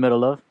 which we're in the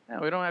middle of. Yeah,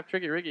 we don't have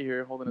Tricky Ricky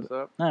here holding us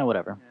up.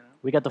 Whatever. You know?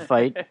 We got the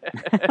fight.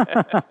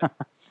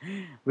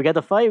 We got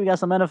the fight. We got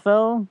some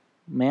NFL,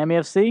 Miami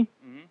FC,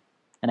 hmm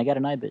and I got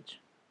an eye bitch.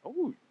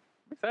 Oh, I'm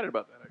excited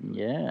about that. Actually.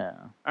 Yeah.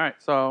 All right,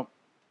 so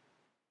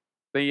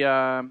the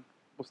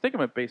we'll stick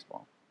them at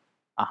baseball.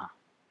 Uh-huh.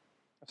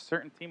 A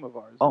certain team of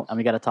ours. Oh, is- and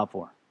we got a top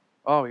 4.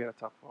 Oh, we got a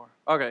top 4.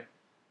 Okay,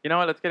 you know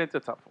what? Let's get into the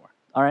top 4.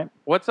 All right.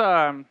 What's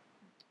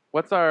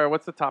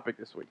the topic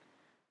this week?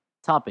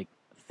 Topic.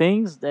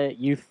 Things that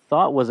you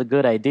thought was a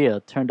good idea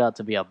turned out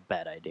to be a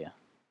bad idea.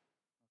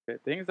 Okay,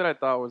 things that I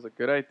thought was a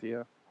good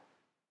idea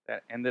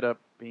that ended up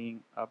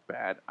being a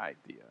bad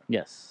idea.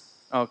 Yes.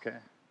 Okay.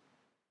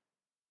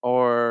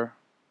 Or,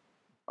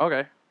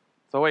 okay.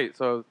 So wait,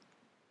 so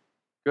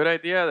good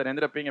idea that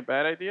ended up being a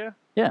bad idea?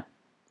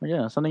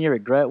 Yeah, something you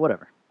regret,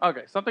 whatever.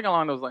 Okay, something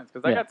along those lines.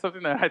 Because I Yeah. got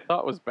something that I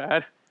thought was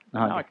bad,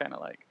 and now I Okay. kind of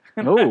like.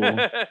 Ooh.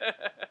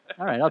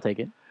 All right, I'll take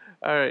it.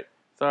 All right.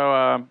 So,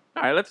 all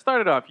right, let's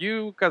start it off.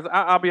 Because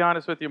I'll be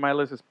honest with you, my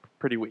list is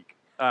pretty weak.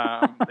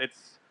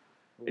 It's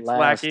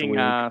Last lacking week.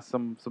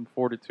 some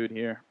fortitude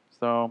here.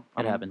 So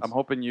It happens. I'm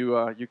hoping you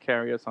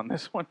carry us on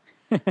this one.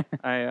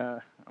 I'm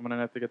gonna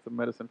have to get some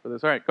medicine for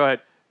this. All right, go ahead.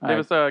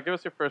 All Give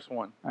us your first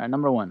one. All right,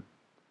 number 1.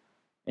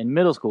 In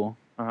middle school,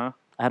 Uh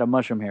I had a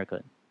mushroom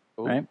haircut,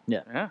 huh. right?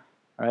 Yeah. Yeah.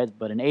 All right,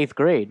 but in 8th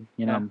grade,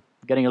 Yeah. I'm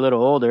getting a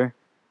little older.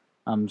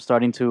 I'm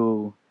starting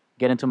to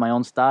get into my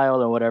own style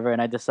or whatever,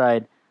 and I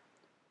decide,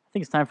 I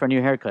think it's time for a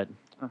new haircut.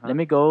 Uh-huh. Let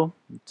me go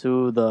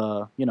to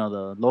the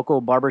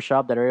local barber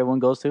shop that everyone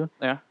goes to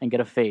Yeah. and get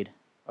a fade.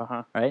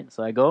 Uh-huh. right?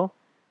 So I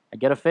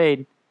get a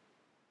fade.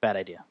 Bad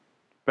idea.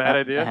 Bad I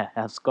idea.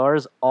 have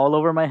scars all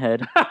over my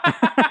head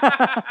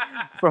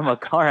from a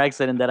car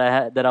accident that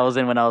I was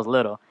in when I was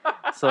little.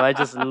 So I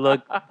just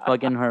look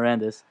fucking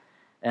horrendous.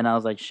 And I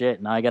was like,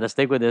 shit, now I gotta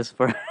stick with this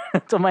for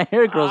until my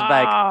hair grows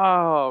back.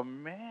 Oh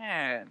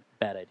man.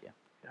 Bad idea.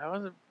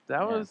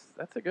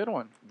 That's a good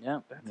one.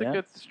 Yeah. That's a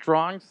good,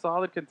 strong,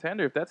 solid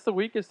contender. If that's the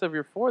weakest of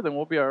your 4, then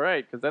we'll be all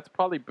right because that's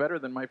probably better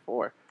than my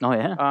 4. Oh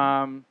yeah.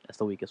 Um, That's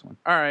the weakest one.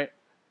 all right,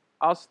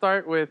 I'll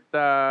start with.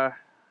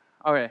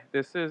 Okay,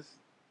 this is.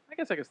 I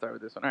guess I can start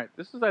with this one. All right,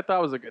 this is I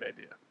thought was a good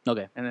idea,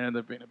 Okay. and it ended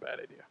up being a bad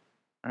idea.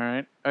 All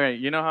right. Okay,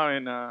 you know how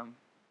in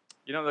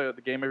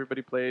the game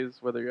everybody plays,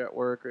 whether you're at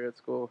work or at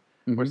school,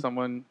 where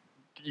Mhm.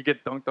 you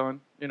get dunked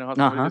on. You know how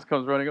somebody Uh-huh. just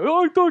comes running,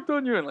 oh, I dunked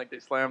on you, and like they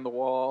slam the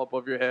wall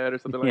above your head or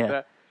something like Yeah.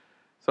 that.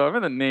 So I'm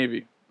in the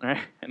Navy, right?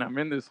 And I'm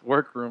in this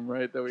workroom,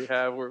 right, that we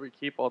have where we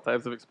keep all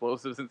types of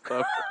explosives and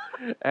stuff.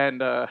 And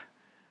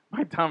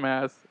my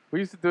dumbass, we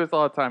used to do this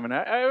all the time. And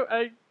I'm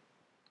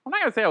not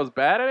going to say I was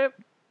bad at it,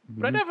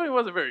 but I Mhm. definitely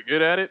wasn't very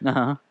good at it.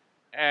 Uh-huh.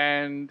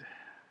 And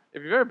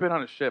if you've ever been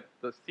on a ship,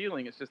 the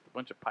ceiling is just a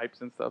bunch of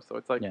pipes and stuff. So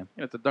it's like, Yeah.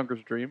 it's a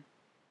dunker's dream.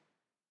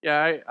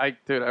 Yeah, I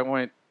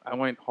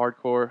went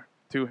hardcore,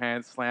 2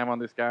 hands slam on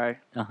this guy.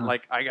 Uh-huh.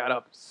 Like, I got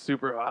up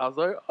super high. I was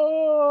like,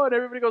 oh, and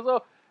everybody goes,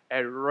 oh.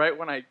 And right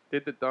when I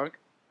did the dunk,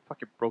 I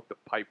fucking broke the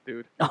pipe,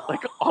 dude.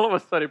 Like, all of a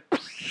sudden,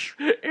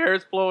 air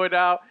is flowing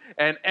out,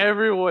 and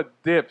everyone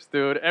dips,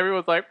 dude.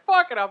 Everyone's like,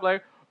 fuck it. I'm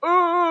like,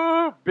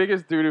 ooh,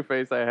 biggest doo-doo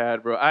face I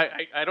had, bro.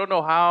 I don't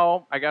know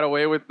how I got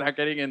away with not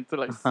getting into,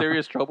 like,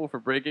 serious trouble for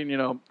breaking,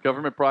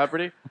 government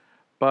property.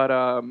 But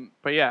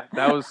yeah,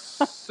 that was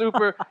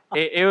super.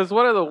 It was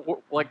one of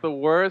the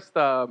worst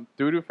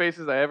doo-doo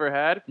faces I ever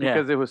had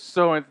because it was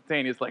so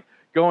instantaneous. Like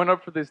going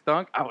up for this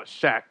dunk, I was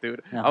Shaq,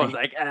 dude. I was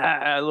like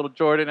little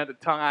Jordan at the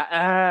tongue,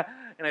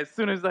 and as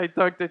soon as I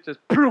dunked it, just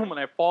boom, and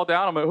I fall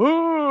down. I'm like,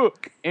 ooh,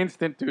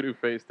 instant doo-doo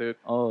face, dude.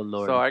 Oh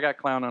Lord. So I got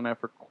clowned on that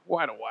for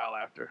quite a while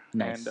after,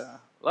 Nice. and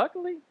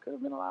luckily could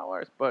have been a lot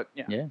worse. But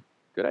yeah,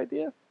 good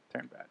idea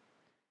turned bad.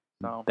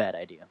 So Bad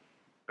idea.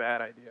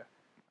 bad idea.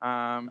 Oh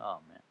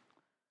man.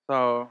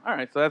 So, all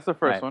right. So that's the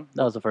first Alright, one.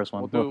 That was the first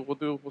one.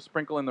 We'll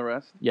sprinkle in the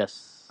rest.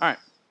 Yes. All right.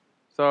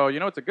 So you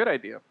know it's a good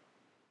idea.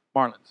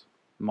 Marlins.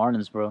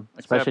 Marlins, bro.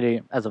 Except-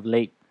 Especially as of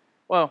late.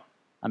 Well,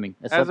 I mean,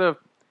 as of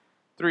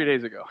 3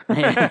 days ago,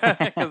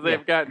 because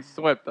they've gotten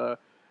swept.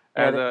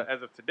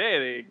 As of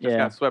today, they just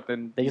got swept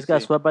in. they just DC.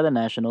 got swept by the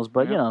Nationals,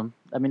 but Yeah.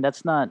 I mean,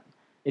 that's not.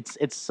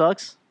 It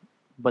sucks,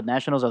 but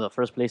Nationals are the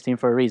first place team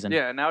for a reason.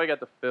 Yeah, and now we got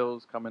the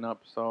Phils coming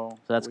up, so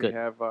that's we good.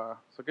 have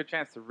so good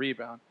chance to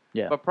rebound.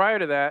 Yeah. But prior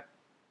to that,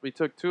 we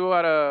took 3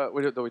 out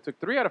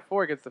of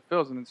 4 against the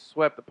Phils and then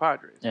swept the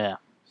Padres. Yeah.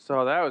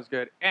 So that was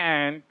good.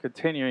 And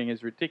continuing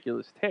his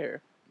ridiculous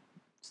tear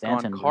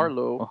Stanton. on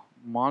Carlo Oh,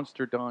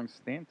 Monster Dong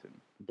Stanton.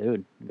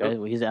 dude,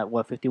 he's at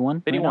what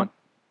 51? 51.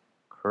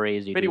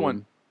 Crazy. 51.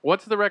 Dude.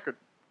 What's the record?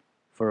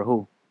 For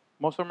who?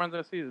 Most home runs in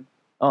a season.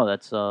 Oh,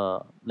 that's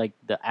like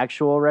the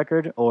actual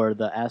record or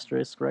the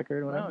asterisk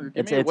record. No, Whatever. give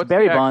It's me- what's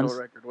Barry the actual Bonds.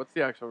 record? What's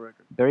the actual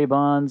record? Barry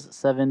Bonds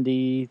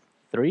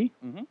 73.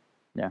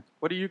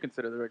 What do you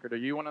consider the record? Are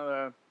you one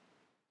of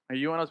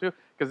those people?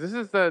 Because this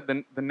is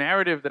the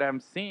narrative that I'm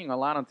seeing a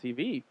lot on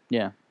TV.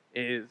 Yeah.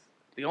 Is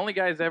the only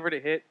guys ever to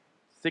hit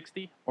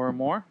 60 or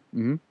more.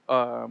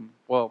 Mm-hmm.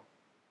 Well,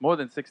 more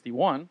than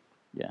 61.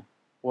 Yeah.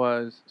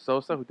 Was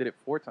Sosa, who did it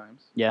 4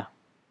 times. Yeah.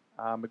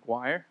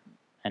 McGuire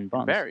And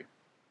Bonds. and Barry.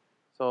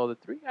 So the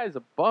 3 guys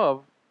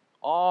above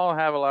all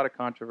have a lot of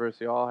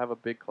controversy. All have a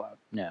big cloud.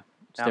 Yeah.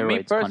 Now, me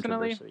Steroids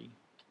personally,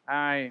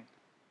 controversy.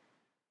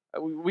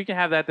 We can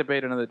have that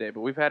debate another day, but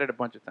we've had it a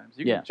bunch of times.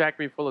 You Yeah. can jack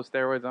me full of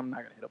steroids, I'm not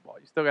going to hit a ball.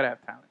 You still got to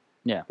have talent.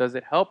 Yeah. Does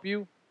it help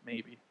you?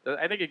 Maybe.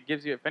 I think it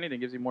gives you, if anything,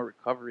 gives you more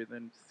recovery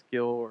than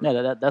skill. Or,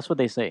 Yeah, that's what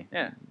they say.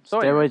 Yeah. So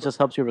Steroids anyway, just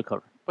helps you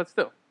recover. but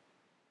still,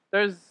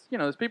 there's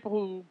people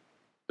who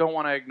don't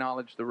want to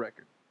acknowledge the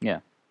record. Yeah.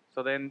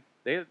 So then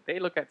they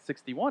look at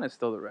 61 as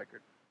still the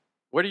record.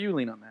 Where do you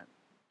lean on that?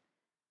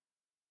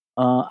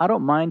 I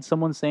don't mind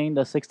someone saying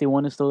that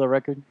 61 is still the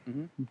record,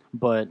 Mhm.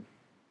 but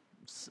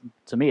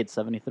to me, it's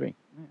 73.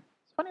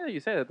 It's funny that you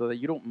say that, though, that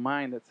you don't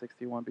mind at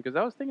 61, because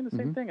I was thinking the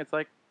same Mhm. thing. It's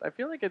like, I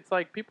feel like it's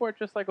like people are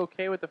just like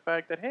okay with the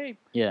fact that, hey,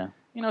 Yeah.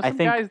 some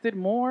think- guys did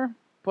more,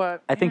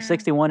 but I think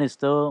 61 is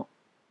still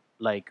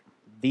like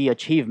the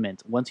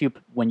achievement.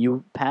 When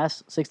you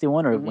pass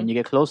 61 or when Mhm. you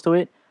get close to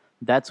it,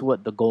 that's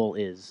what the goal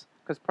is.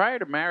 Because prior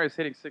to Maris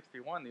hitting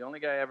 61, the only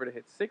guy ever to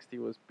hit 60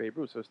 was Babe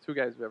Ruth. So there's 2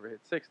 guys who ever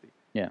hit 60.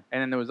 Yeah.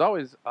 And then there was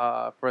always,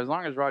 for as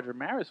long as Roger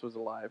Maris was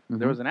alive, there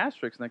Mhm. was an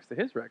asterisk next to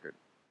his record.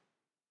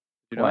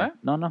 You know Why?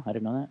 that? No, I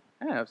didn't know that.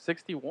 Yeah,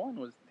 61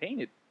 was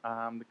tainted.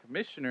 The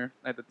commissioner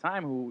at the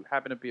time, who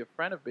happened to be a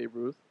friend of Babe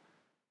Ruth,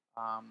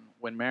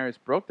 when Maris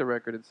broke the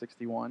record in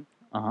 61,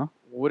 Uh-huh.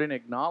 wouldn't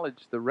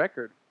acknowledge the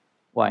record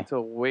Why?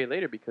 until way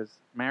later because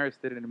Maris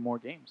did it in more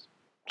games.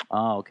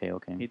 Oh, okay.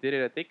 He did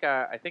it. I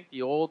think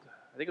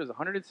it was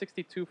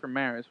 162 for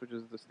Maris, which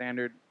is the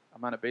standard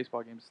amount of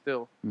baseball games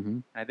still. Mm-hmm.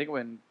 And I think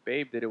when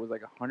Babe did it was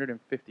like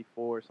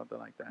 154 or something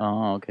like that.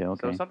 Oh, okay, So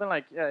okay. something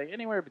like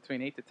anywhere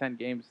between 8 to 10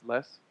 games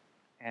less,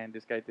 and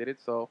this guy did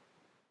it. So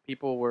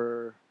people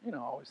were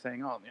always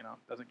saying, oh,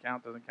 doesn't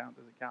count,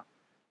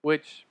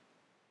 which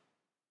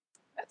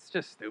that's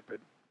just stupid.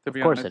 To be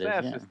Of course honest, it is,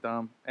 that's yeah. just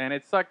dumb. And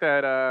it sucked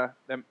that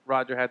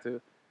Roger had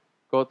to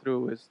go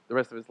through the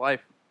rest of his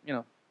life,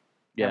 Yeah.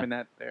 having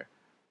that there.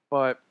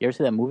 But You ever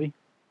see that movie?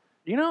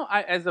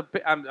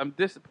 I'm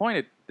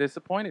disappointed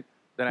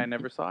that I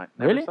never saw it.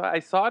 Never Really? saw it. I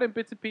saw it in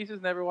bits and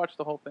pieces, never watched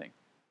the whole thing,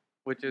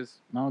 which is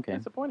Oh, okay.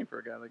 disappointing for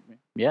a guy like me.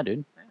 Yeah,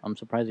 dude. Yeah. I'm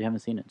surprised you haven't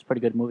seen it. It's a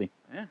pretty good movie.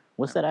 Yeah.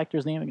 What's that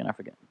actor's name again? I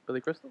forget.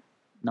 Billy Crystal?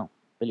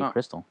 Billy Oh.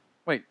 Crystal.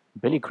 Wait.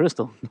 Billy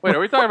Crystal. Wait, are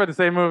we talking about the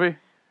same movie?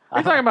 Are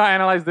we talking about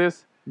Analyze This?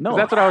 'Cause No.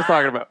 that's what I was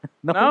talking about.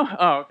 No. No?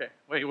 Oh, okay.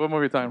 Wait, what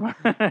movie are you talking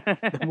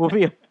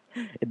about?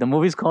 The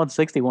movie's called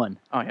 61.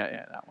 Oh,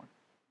 yeah, that one.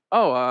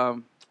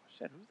 Oh,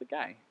 shit, who's the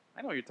guy?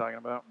 I know what you're talking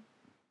about.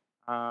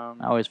 I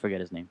always forget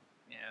his name.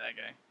 Yeah, that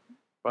guy.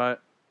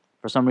 But,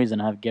 For some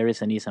reason, I have Gary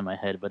Sinise in my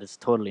head, but it's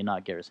totally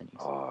not Gary Sinise.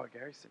 oh,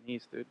 Gary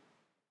Sinise, dude.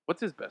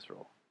 What's his best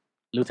role?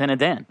 Lieutenant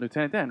Dan.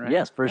 Lieutenant Dan, right?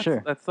 Yes, for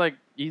sure. That's like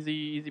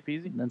easy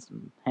peasy. That's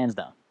hands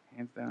down.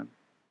 Hands down.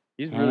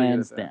 He's really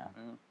Hands good at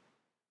that. Yeah.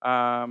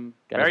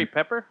 Got Barry his-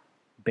 Pepper?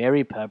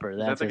 Barry Pepper.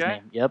 that That's the his guy?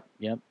 name. Yep.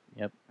 Yeah.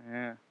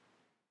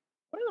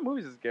 What other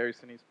movies has Gary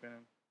Sinise been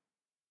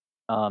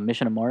in?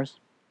 Mission to Mars.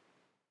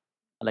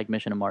 I like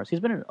Mission to Mars. He's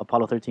been in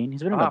Apollo 13.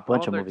 He's been in a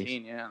bunch of Apollo movies.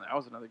 13, yeah, that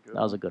was another good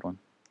That was a good one.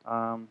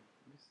 Let me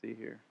see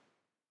here.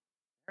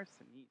 Gary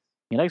Sinise.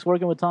 He likes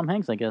working with Tom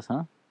Hanks, I guess,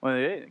 huh? Well,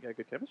 they got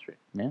good chemistry.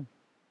 Yeah.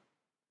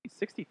 He's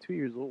 62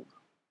 years old.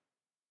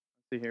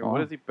 Let's see here. Oh.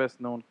 What is he best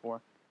known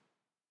for?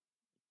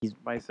 He's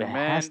Mice it and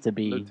Men. has to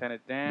be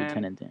Lieutenant Dan.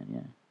 Lieutenant Dan, yeah.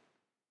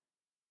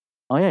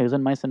 Oh yeah, he was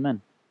in Mice and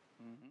Men.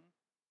 Mhm.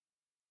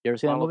 You ever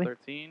see that Apollo movie?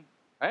 13.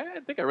 I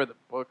think I read the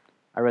book.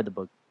 I read the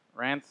book.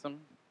 Ransom.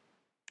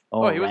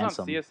 Oh, he was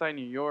Ransom. on CSI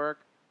New York.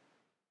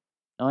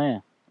 Oh yeah.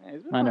 Yeah,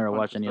 he's been I on a never bunch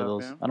watched any of stuff,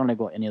 those. yeah. I don't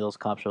like any of those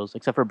cop shows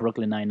except for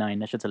Brooklyn Nine-Nine.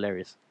 That shit's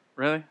hilarious.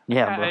 Really?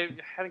 Yeah, bro. I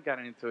hadn't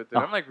gotten into it, dude.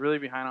 Oh. I'm like really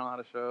behind on a lot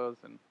of shows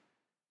and.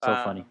 So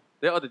funny.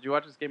 Did you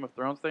watch this Game of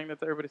Thrones thing that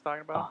everybody's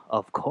talking about? Oh,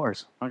 of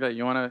course. Okay,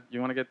 you wanna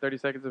get 30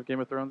 seconds of Game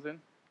of Thrones in?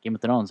 Game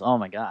of Thrones. Oh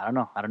my god, I don't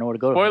know. I don't know where to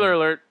go. Spoiler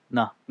alert.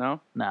 No. No?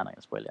 Nah, I'm not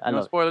gonna spoil it. I No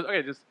love it. spoilers.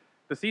 Okay, just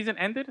the season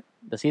ended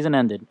The season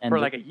ended and for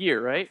like a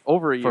year, right?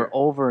 Over a year. for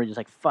over just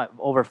like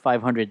over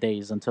 500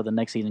 days until the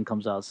next season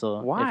comes out.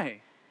 So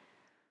Why?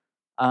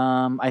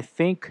 I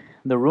think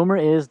the rumor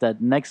is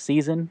that next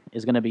season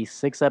is gonna be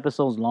 6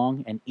 episodes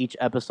long, and each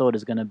episode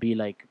is gonna be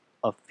like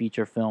a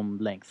feature film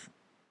length.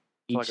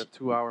 So like a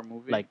 2-hour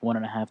movie. like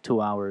 1.5,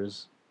 2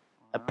 hours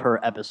per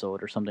Ah.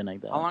 episode or something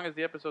like that. How long is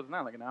the episodes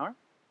now? Like an hour?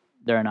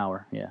 They're an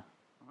hour. Yeah.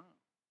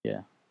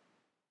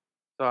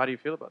 So how do you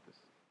feel about this?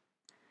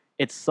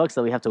 It sucks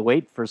that we have to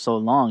wait for so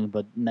long,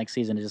 but next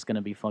season is just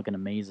gonna be fucking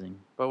amazing.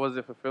 But was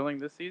it fulfilling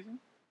this season?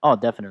 Oh,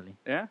 definitely.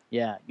 Yeah.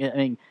 Yeah. I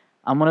mean,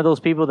 I'm one of those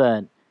people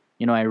that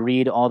I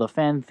read all the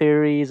fan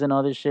theories and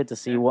all this shit to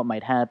see Yeah. what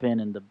might happen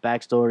and the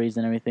backstories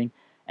and everything.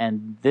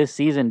 And this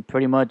season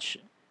pretty much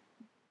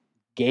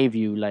gave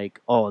you like,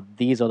 oh,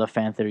 these are the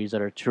fan theories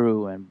that are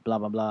true and blah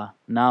blah blah.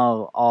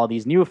 Now all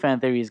these new fan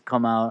theories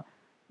come out,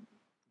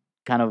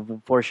 kind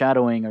of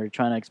foreshadowing or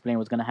trying to explain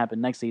what's gonna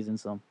happen next season.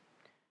 So,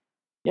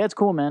 yeah, it's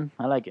cool, man.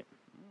 I like it.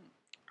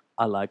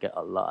 I like it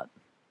a lot.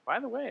 By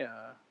the way,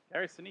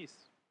 Gary Sinise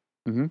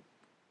Mhm.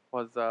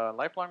 was a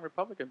lifelong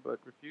Republican but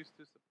refused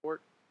to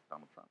support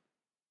Donald Trump.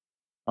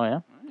 Oh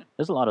yeah, Yeah.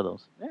 there's a lot of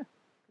those. Good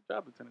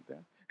job, Lieutenant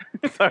Dan.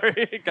 Sorry,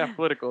 it got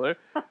political there.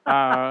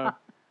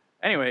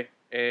 Anyway,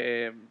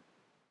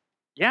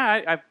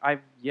 yeah,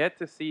 I've yet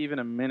to see even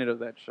a minute of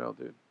that show,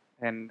 dude.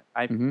 And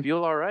I Mhm.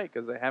 feel all right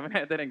because I haven't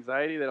had that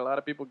anxiety that a lot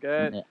of people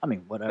get. Yeah, I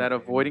mean, whatever. That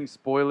avoiding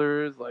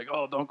spoilers, like,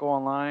 oh, don't go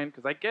online.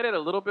 Because I get it a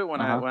little bit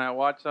when Uh-huh. I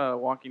watch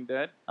Walking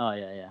Dead. Oh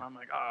yeah. I'm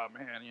like, oh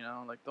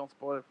man, like don't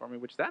spoil it for me.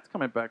 Which that's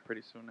coming back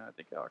pretty soon now. I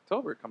think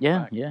October it comes Yeah,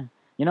 back.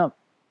 yeah.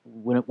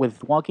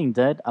 With Walking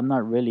Dead, I'm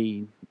not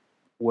really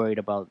worried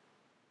about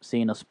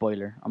seeing a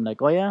spoiler. I'm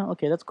like, oh yeah,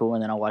 okay, that's cool,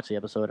 and then I'll watch the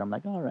episode. I'm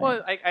like, all right.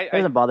 Well, It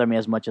doesn't bother me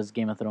as much as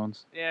Game of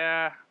Thrones.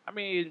 yeah, I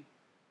mean,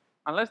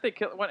 unless they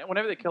kill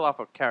whenever they kill off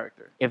a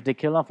character. If they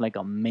kill off like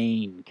a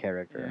main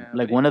character, Yeah,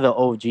 like but one of the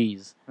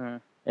OGs, Uh,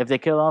 if they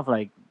kill off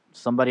like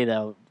somebody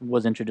that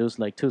was introduced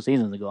like 2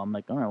 seasons ago, I'm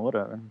like, all right,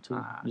 whatever.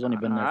 He's only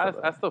been there.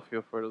 For I still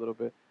feel for it a little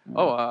bit. Yeah.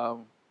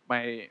 Oh,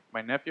 my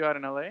nephew out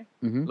in LA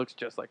Mhm. looks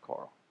just like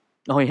Coral.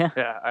 Oh yeah.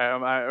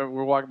 Yeah,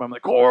 we're walking by. I'm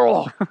like,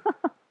 Coral,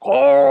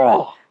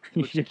 Coral.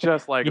 You Looks should,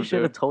 just like you him,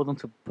 should have dude. told him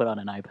to put on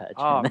an eye patch.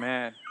 Oh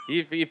man,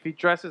 if he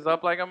dresses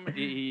up like him,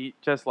 he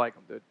just like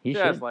him, dude. He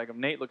just should. like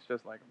him. Nate looks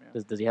just like him.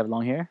 Yeah. Does he have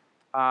long hair?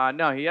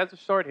 No, he has a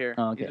short hair.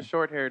 Oh, okay. He's a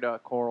short-haired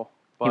Coral.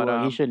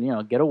 But He should,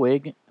 get a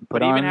wig. Put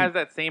but he on. even has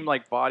that same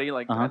like body,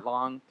 like Uh-huh. that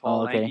long,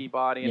 tall, Oh, okay. lanky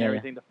body and Yeah, yeah.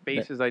 everything. The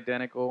face is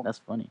identical. That's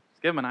funny.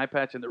 Just give him an eye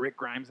patch and the Rick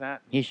Grimes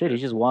hat. He should. He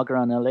should just walk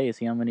around LA,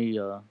 see how many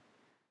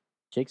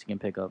chicks he can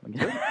pick up.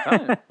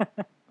 Telling you.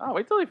 Oh,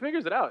 wait till he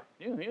figures it out.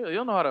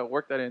 He'll know how to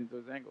work that into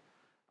his angle.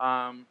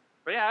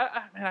 But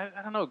yeah,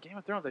 I don't know. Game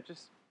of Thrones, I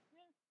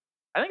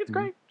think it's Mhm.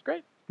 great. It's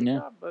great. Good Yeah.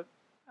 job, but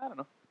I don't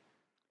know.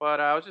 But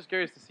I was just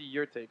curious to see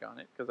your take on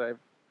it because On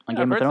I've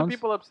Game of heard some Thrones?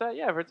 people upset.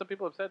 Yeah, I've heard some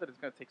people upset that it's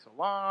gonna take so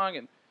long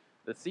and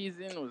the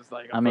season was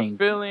like I mean,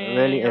 unfulfilling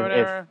really, or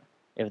whatever.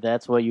 if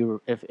that's what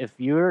if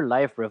your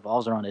life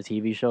revolves around a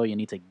TV show, you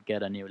need to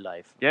get a new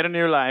life. Get a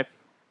new life.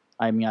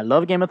 I mean, I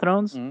love Game of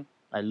Thrones. Mhm.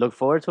 I look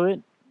forward to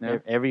it Yeah.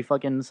 every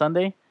fucking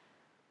Sunday.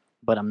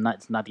 But I'm not.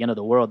 It's not the end of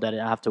the world that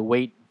I have to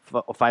wait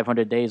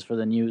 500 days for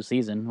the new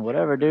season.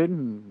 Whatever, dude.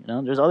 You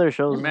know, there's other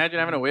shows. Imagine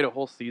having to wait a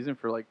whole season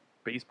for like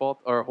baseball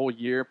or a whole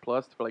year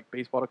plus for like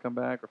baseball to come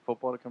back or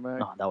football to come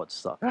back. Oh, that would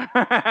suck.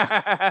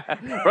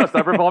 Bro,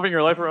 stop revolving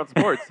your life around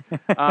sports.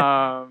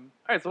 All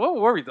right, so what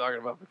were we talking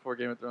about before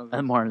Game of Thrones?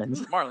 And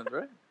Marlins. Marlins,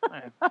 right?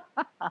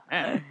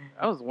 Man,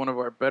 that was one of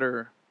our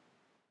better,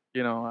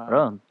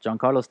 Bro,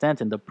 Giancarlo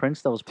Stanton, the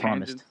prince that was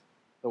promised. tangents.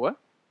 The what?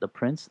 The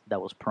prince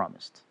that was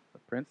promised. The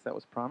prince that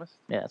was promised?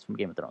 Yeah, that's from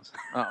Game of Thrones.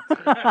 Oh,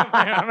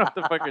 I don't know what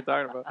the fuck you're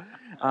talking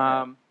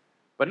about.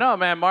 But no,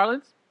 man,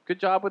 Marlins, good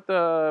job with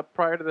the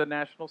prior to the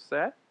national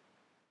set.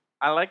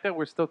 I like that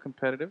we're still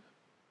competitive.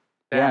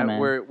 Yeah, That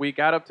man. we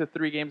got up to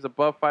 3 games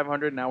above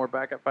 500. Now we're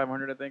back at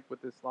 500, I think,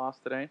 with this loss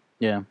today.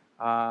 Yeah.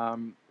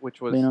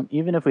 Which was You know,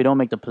 even if we don't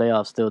make the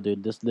playoffs, still,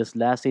 dude, this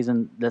last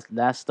season,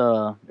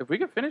 if we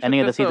could finish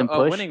ending with of the just season a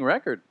push. winning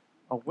record.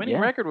 A winning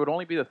Yeah. record would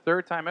only be the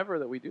 3rd time ever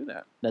that we do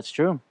that, that's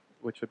true.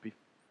 which would be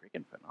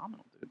freaking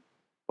phenomenal, dude. Yeah,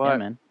 But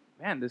man.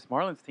 man, this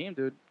Marlins team,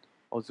 dude.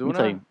 tell Ozuna,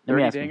 you, let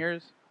me 30 ask you.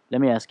 dingers.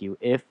 Let me ask you: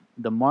 if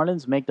the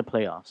Marlins make the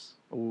playoffs,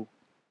 Ooh.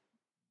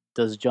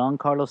 does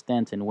Giancarlo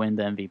Stanton win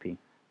the MVP?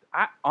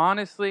 I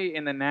honestly,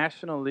 in the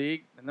National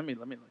League, and let me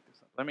look this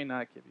up. Let me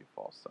not give you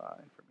false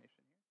information.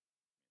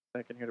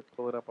 Second here to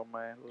pull it up on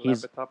my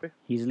He's- laptop.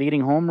 He's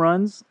leading home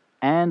runs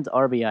and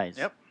RBIs.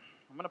 Yep.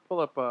 I'm gonna pull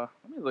up. Let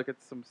me look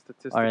at some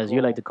statistical. Or as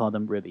you like to call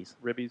them, ribbies.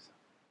 ribbies.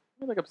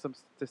 Let me look up some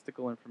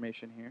statistical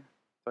information here,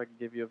 so I can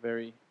give you a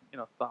very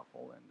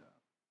thoughtful and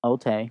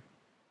Okay.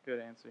 good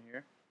answer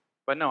here.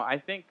 But no, I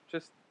think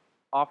just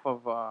off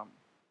of off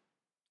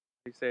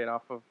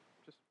of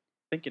just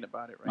thinking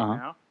about it right Uh-huh.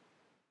 now,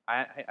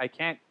 I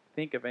can't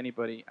think of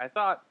anybody. I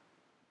thought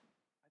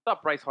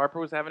Bryce Harper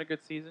was having a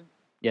good season,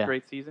 Yeah.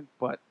 great season.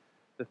 But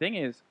the thing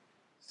is,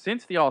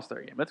 since the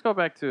All-Star game, let's go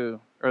back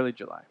to early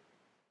July.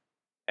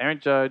 Aaron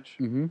Judge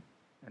Mm-hmm.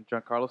 and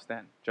Giancarlo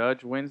Stanton.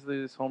 Judge wins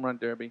this home run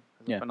derby.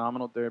 It's a Yeah.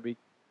 phenomenal derby.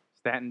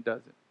 Stanton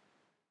does it.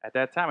 At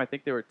that time, I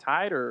think they were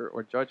tied,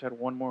 or Judge had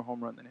one more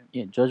home run than him.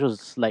 Yeah, Judge was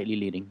slightly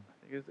leading.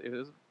 I think it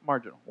was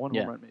marginal, one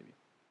Yeah. home run maybe.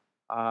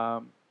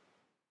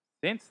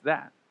 Since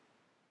that,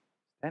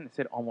 Stanton's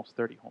hit almost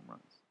 30 home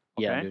runs.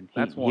 Yeah, Okay? dude.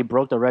 That's He one.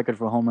 broke the record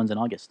for home runs in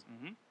August.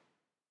 Mhm.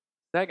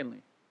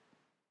 Secondly,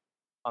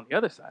 on the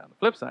other side, on the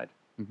flip side,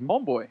 Mhm.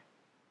 Homeboy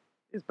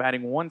is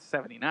batting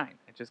 179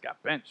 and just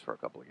got benched for a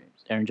couple of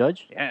games. Aaron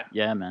Judge? Yeah,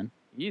 Yeah, man.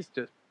 he's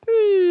just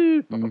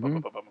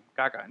Mhm.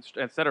 Gaga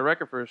and set a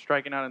record for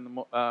striking out in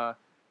the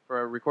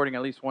for recording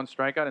at least one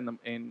strikeout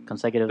in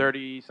Consecutive.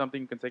 30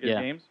 something consecutive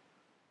Yeah. games.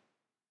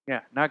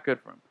 Yeah, not good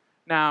for him.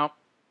 Now,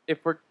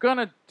 if we're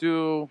gonna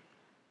do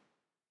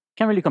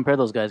Can't really compare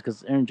those guys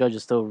because Aaron Judge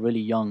is still really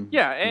young.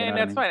 yeah, You know and what I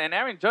that's mean? fine. And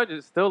Aaron Judge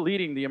is still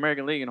leading the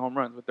American League in home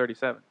runs with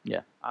 37.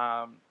 Yeah.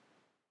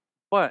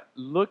 But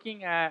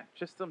looking at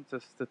just some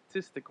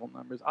statistical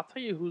numbers, I'll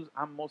tell you who's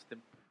I'm most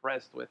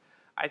impressed with.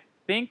 I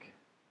think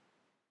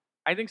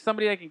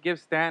somebody that can give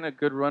Stan a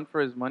good run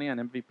for his money on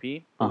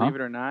MVP, believe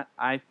it or not,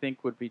 I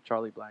think would be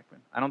Charlie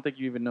Blackmon. I don't think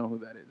you even know who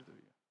that is, do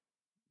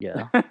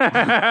Yeah.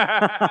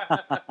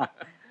 you?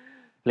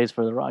 Plays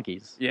for the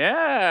Rockies. Yeah,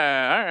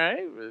 all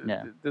right.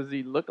 Yeah. Does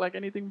he look like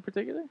anything in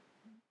particular?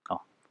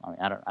 I mean,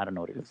 I don't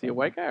know what he Is looks he a like.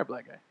 white guy or a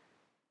black guy?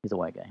 He's a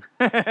white guy.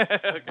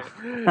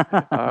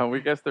 Okay.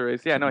 We guessed the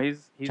race. Yeah, no,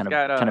 he's trying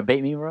got trying to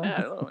bait me, bro?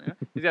 yeah, a little, yeah.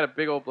 He's got a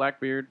big old black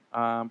beard.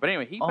 But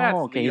anyway, he bats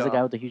Oh, okay. He's the leadoff.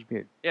 guy with the huge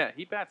beard. Yeah,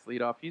 he bats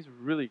leadoff. He's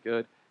really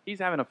good. He's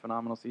having a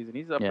phenomenal season.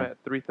 He's up Yeah. at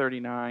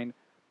 339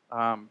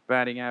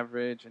 batting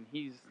average, and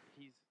he's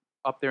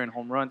up there in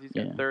home runs. He's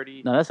got Yeah.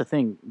 30. No, that's the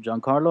thing.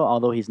 Giancarlo,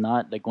 although he's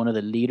not like one of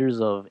the leaders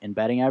in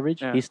batting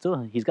average, Yeah. he's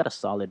got a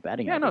solid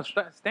batting Yeah, no,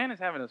 average. Stan is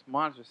having this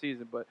monster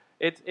season, but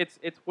it's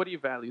what do you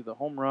value, the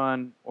home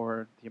run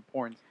or the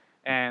importance?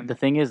 And The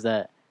thing is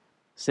that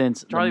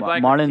since Charlie the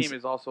Blackman's Marlins, team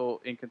is also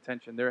in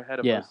contention. They're ahead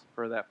of Yeah. us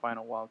for that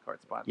final wild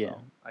card spot. Yeah.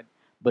 So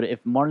but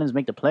if Marlins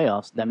make the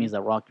playoffs, that Mhm. means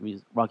that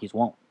Rockies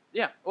won't.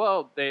 yeah,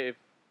 well, they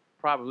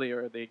probably,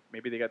 or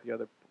maybe they got the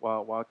other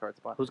wild card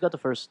spot. Who's got the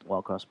first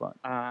wild card spot?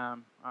 I'll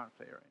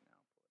tell you right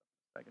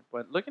now. Second.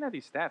 But looking at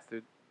these stats,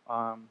 dude,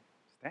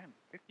 Stan,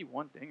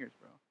 51 dingers,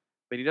 bro.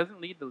 But he doesn't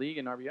lead the league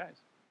in RBIs.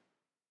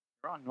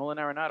 You're wrong. Nolan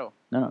Arenado.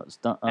 No,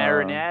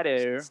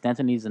 Arenado.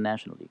 Stanton leads the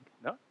National League.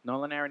 No,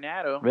 Nolan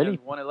Arenado. Really? Has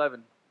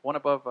 111. One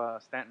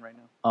above Stanton right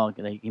now. Oh,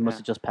 okay, he must Yeah.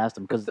 have just passed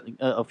him because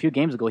a few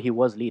games ago he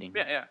was leading.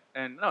 Yeah, yeah.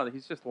 And no,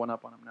 he's just one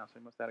up on him now, so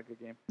he must have had a good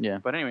game. Yeah.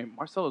 But anyway,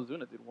 Marcelo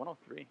Ozuna, dude,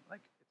 103. Like,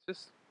 it's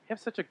just, we have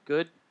such a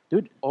good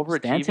Dude,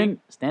 overachieving.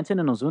 Stanton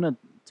and Ozuna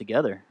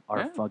together are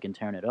Yeah. fucking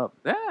tearing it up.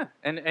 Yeah,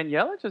 and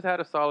Yelich has had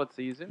a solid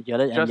season.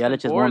 Yelich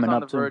is Bour's warming on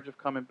up the too. verge of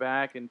coming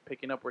back and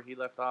picking up where he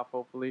left off.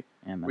 Hopefully,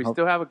 Yeah, man. we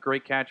still have a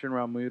great catcher in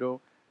Realmuto.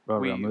 Bro,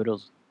 we-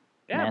 Realmuto's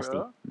Yeah, nasty.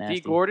 bro. Nasty.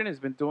 D. Gordon has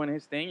been doing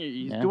his thing.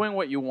 He's Yeah. doing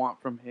what you want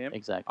from him.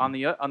 Exactly. On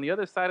the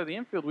other side of the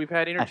infield, we've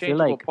had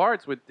interchangeable like-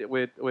 parts with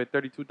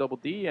 32 double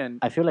D and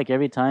I feel like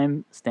every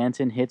time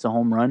Stanton hits a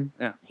home run,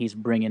 Yeah. he's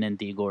bringing in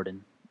D.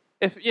 Gordon.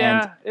 and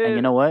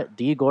you know what?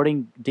 D.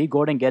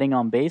 Gordon getting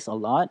on base a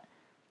lot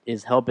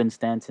is helping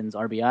Stanton's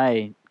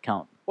RBI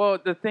count. Well,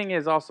 the thing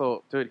is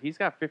also, dude, he's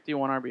got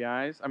 51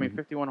 RBIs. I mean, Mhm.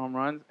 51 home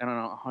runs and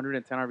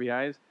 110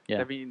 RBIs. Yeah.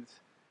 That means.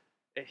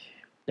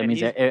 That means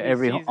that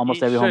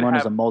almost every home run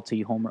is a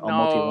multi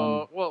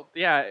run. Well,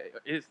 yeah,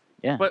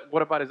 Yeah. But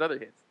what about his other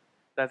hits?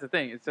 That's the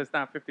thing. It's just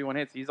not 51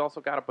 hits. He's also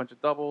got a bunch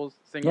of doubles,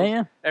 singles,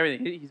 Yeah.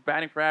 everything. He's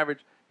batting for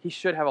average. He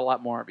should have a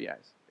lot more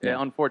RBIs.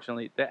 Yeah.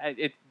 Unfortunately,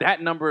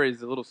 that number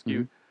is a little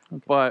skewed.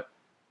 Okay.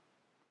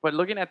 But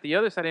looking at the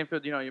other side of the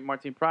infield, you know,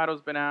 Martin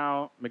Prado's been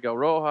out, Miguel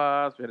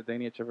Rojas, we had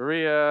Danny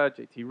Echeverria,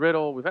 JT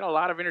Riddle. We've had a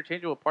lot of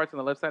interchangeable parts on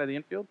the left side of the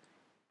infield,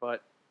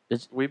 but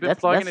we've been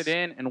plugging it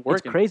in and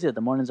working. It's crazy that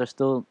the Marlins are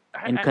still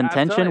in I'm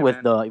contention telling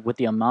you, with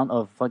the amount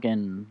of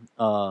fucking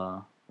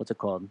what's it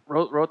called?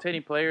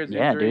 Rotating players,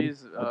 Yeah, dude.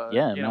 injuries.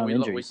 Yeah, you know, no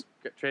injuries.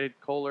 We traded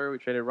Kohler, we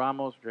traded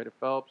Ramos, we traded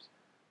Phelps.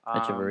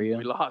 Echeverria.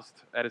 We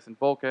lost Edison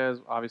Volquez.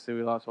 Obviously,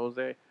 we lost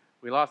Jose.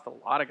 We lost a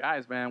lot of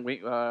guys, man.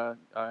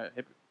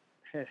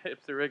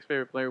 Hipster Rick's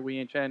favorite player, Wei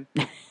Yin Chen.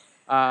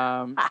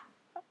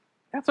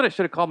 That's what I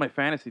should have called my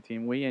fantasy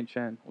team, Wei Yin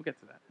Chen. We'll get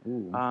to that.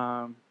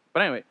 Ooh.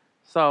 But anyway,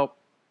 so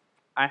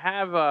I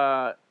have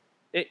I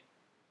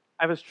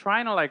was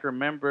trying to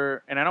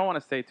remember, and I don't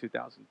want to say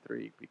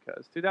 2003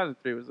 because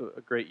 2003 was a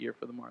great year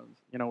for the Marlins,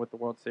 you know, with the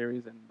World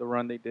Series and the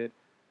run they did.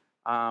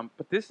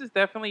 But this is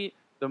definitely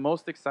the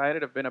most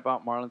excited I've been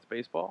about Marlins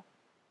baseball,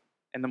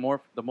 and the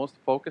most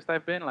focused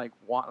I've been,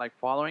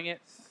 following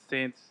it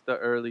since the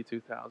early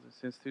 2000s,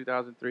 since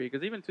 2003.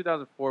 Because even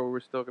 2004 we were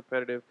still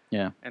competitive.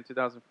 Yeah. And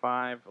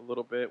 2005 a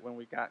little bit when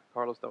we got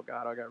Carlos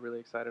Delgado, I got really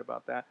excited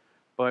about that.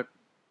 But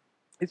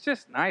it's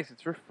just nice.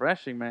 It's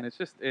refreshing, man. It's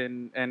just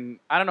and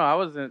I don't know.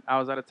 I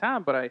was out of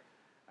town, but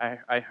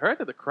I heard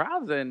that the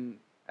crowds in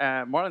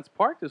Marlins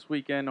Park this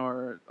weekend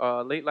or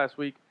late last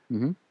week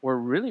were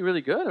really, really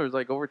good. It was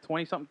like over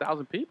 20-something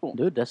thousand people.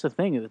 Dude, that's the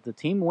thing. If the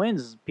team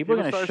wins, people are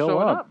gonna started show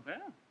showing up. Yeah,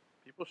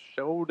 people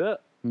showed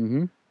up.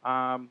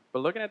 Mm-hmm. But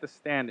looking at the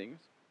standings,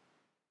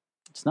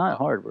 It's not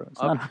hard, bro.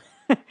 It's up-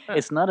 not.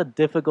 It's not a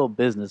difficult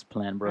business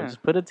plan, bro. Yeah.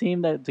 Just put a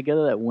team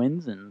together that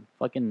wins, and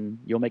fucking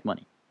you'll make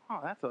money. oh,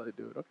 that's how they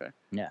do it. Okay.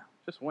 Yeah.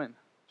 Just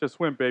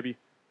win, baby.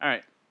 All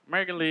right.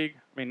 American League,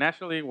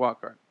 National League wild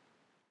card.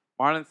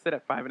 Marlins sit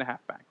at 5.5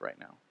 back right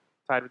now,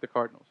 tied with the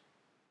Cardinals.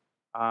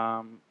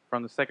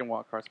 From the second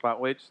wild card spot,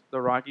 which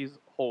the Rockies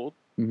hold,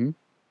 Mm-hmm.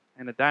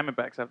 and the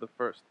Diamondbacks have the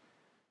first.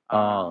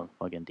 Oh,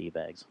 fucking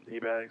D-bags.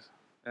 D-bags.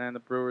 And the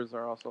Brewers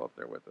are also up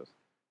there with us.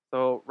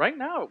 So right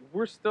now,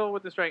 we're still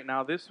with this right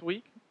now. This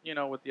week, you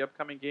know, with the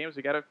upcoming games,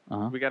 we gotta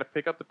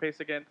pick up the pace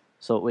again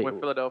So wait, with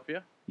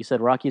Philadelphia. you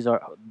said Rockies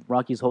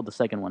hold the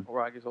second one,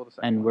 Rockies hold the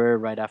second. and one. we're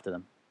right after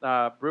them.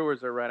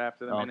 Brewers are right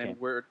after them, and Okay.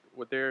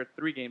 then they're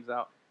 3 games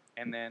out,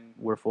 and then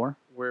We're 4.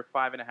 we're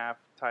 5.5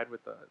 tied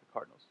with the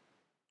Cardinals.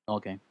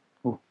 Okay.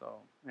 So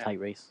yeah, Tight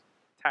race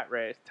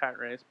tight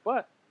race.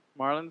 But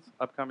Marlins'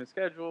 upcoming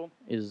schedule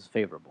is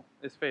favorable.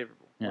 is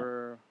favorable. Yeah. Let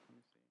me see.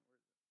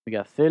 We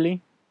got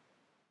Philly.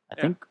 I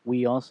Yeah. think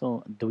we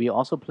also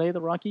play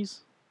the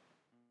Rockies.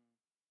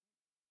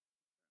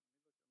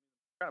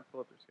 I'm trying to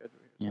pull up their schedule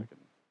here. Yeah. So I can,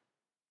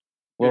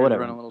 Well, Computer's whatever.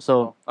 running a little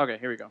So slow. Okay,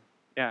 here we go.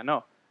 Yeah,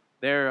 no,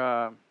 they're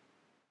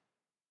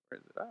where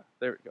is it?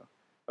 There we go.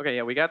 Okay,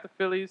 yeah, we got the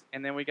Phillies,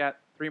 and then we got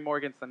 3 more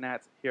against the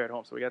Nats here at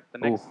home. So we got the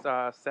next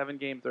 7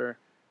 games are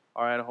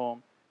at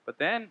home. But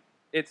then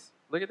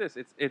look at this.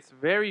 It's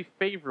very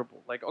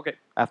favorable. Like, okay,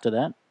 after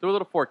that, do a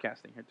little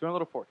forecasting here. Doing a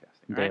little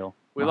forecasting. Right? Dale.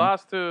 We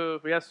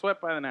got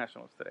swept by the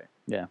Nationals today.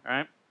 Yeah. All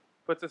right.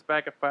 Puts us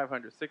back at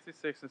 500,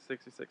 66 and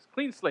 66.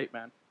 Clean slate,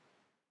 man.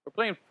 We're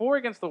playing 4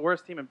 against the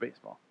worst team in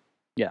baseball.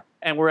 Yeah.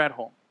 And we're at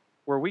home,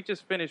 where we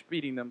just finished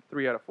beating them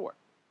 3 out of 4.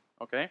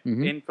 Okay.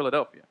 Mhm. In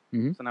Philadelphia.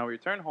 Mhm. So now we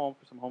return home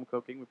for some home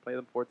cooking. We play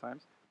them 4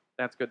 times.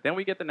 That's good. Then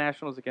we get the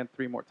Nationals again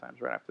 3 more times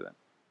right after that.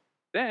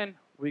 Then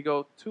we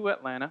go to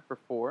Atlanta for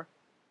 4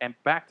 and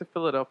back to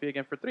Philadelphia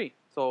again for 3.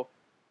 So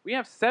we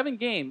have 7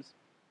 games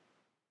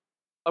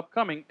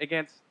upcoming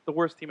against the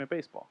worst team in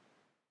baseball.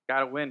 Got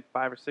to win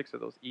 5 or 6 of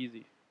those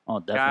easy. Oh,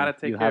 definitely. Got to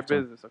take You care have of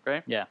to. business,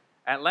 okay? Yeah.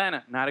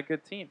 Atlanta, not a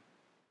good team.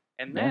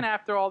 And then Yeah.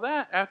 after all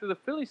that, after the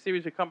Philly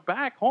series, we come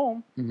back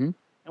home Mm-hmm. and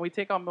we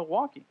take on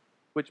Milwaukee,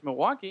 which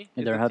Milwaukee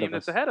is they're the ahead team of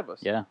that's us. ahead of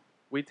us. Yeah.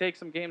 We take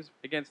some games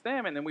against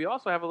them, and then we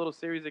also have a little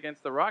series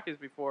against the Rockies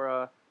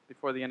before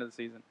the end of the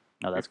season.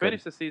 No, that's we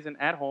finish good. the season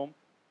at home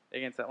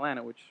against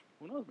Atlanta, which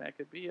who knows, man,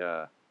 could be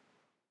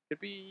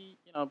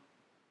you know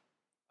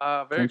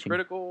a very Clinching.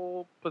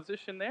 critical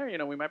position there. You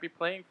know, we might be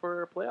playing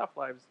for playoff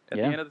lives at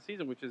Yeah. the end of the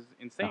season, which is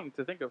insane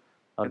to think of.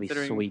 That'd be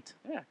considering- sweet.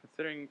 Yeah,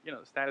 considering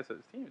the status of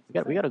this team. It's We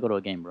got insane. to go to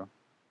a game, bro.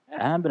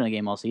 I haven't been in a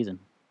game all season.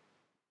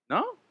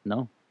 No,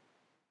 No.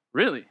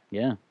 really.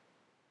 Yeah.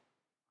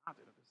 Wow,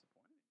 dude,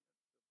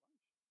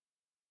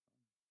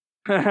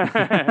 I'm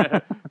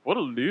disappointed. What a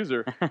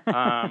loser.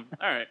 All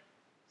right.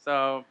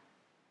 So,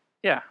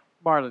 yeah,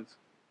 Marlins,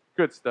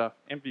 good stuff.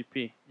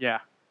 MVP. Yeah.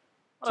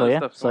 What So other yeah.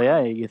 stuff's So going yeah,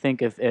 on? you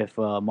think if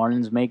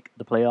Marlins make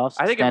the playoffs,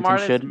 I think Stanton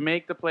if Marlins should.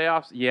 make the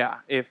playoffs, yeah.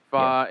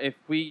 Yeah. If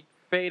we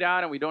fade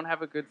out and we don't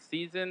have a good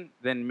season,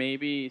 then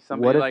maybe What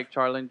somebody if- like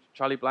Charlie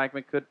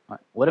Blackmon could.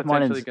 What if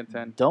potentially Marlins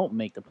contend. don't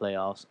make the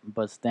playoffs,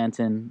 but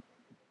Stanton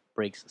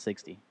breaks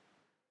 60?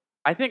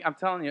 I think I'm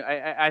telling you,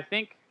 I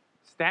think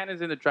Stanton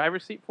is in the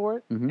driver's seat for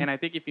it, Mhm. and I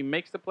think if he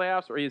makes the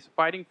playoffs or he's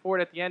fighting for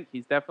it at the end,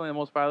 he's definitely the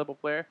most valuable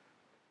player.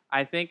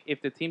 I think if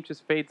the team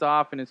just fades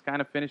off and is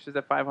kind of finishes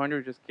at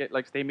 500, just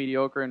stay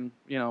mediocre and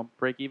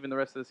break even the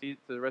rest of the season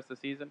to the rest of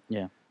the season.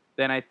 Yeah.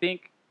 Then I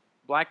think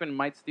Blackmon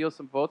might steal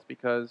some votes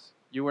because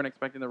you weren't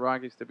expecting the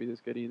Rockies to be this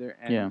good either,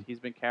 and Yeah. he's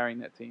been carrying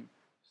that team.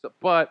 So,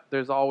 but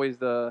there's always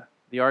the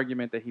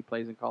argument that he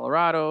plays in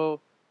Colorado,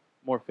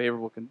 more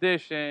favorable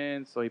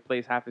conditions, so he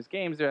plays half his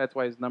games there. That's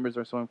why his numbers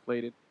are so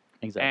inflated.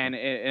 Exactly. And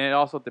it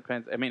also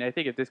depends. I mean, I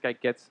think if this guy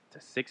gets to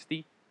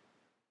 60,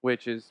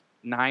 which is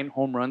 9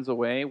 home runs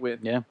away with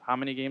how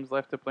many games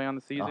left to play on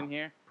the season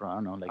here? Bro, I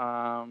don't know, like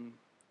 14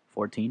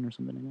 14 or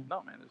something like that.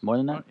 No, man. More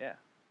than that? Yeah.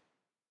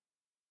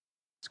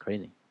 It's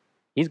crazy.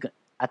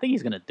 I think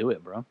he's gonna do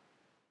it, bro.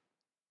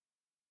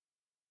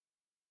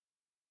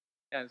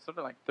 Yeah, it's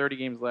something like 30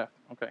 games left.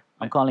 Okay.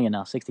 I'm calling it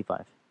now.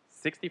 65.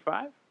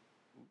 65?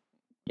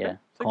 Yeah, Okay,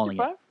 calling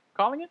 65? it.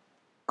 Calling it?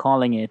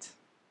 Calling it.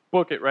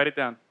 Book it. Write it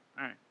down.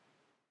 All right.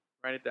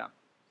 Write it down.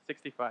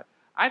 65.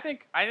 I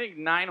think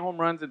 9 home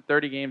runs in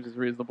 30 games is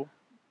reasonable.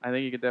 I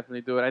think you could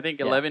definitely do it. I think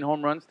 11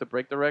 home runs to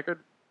break the record,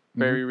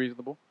 very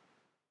reasonable.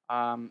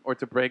 Or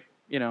to break,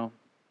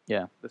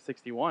 the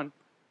 61,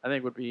 I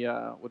think would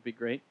be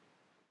great.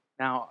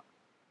 Now,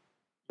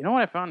 you know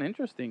what I found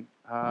interesting,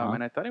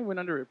 and I thought it went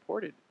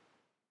underreported.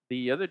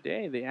 The other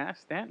day, they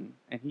asked Stanton,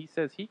 and he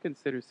says he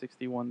considers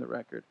 61 the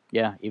record.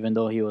 Yeah, even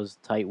though he was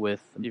tight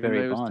with Even Barry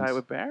though he was Bonds. tight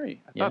with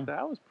Barry. I Yeah. thought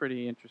that was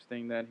pretty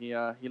interesting that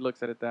he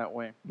looks at it that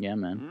way. Yeah,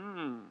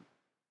 man.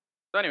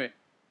 So anyway,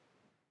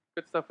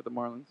 good stuff with the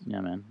Marlins.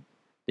 Yeah, man.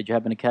 Did you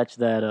happen to catch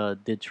that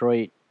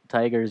Detroit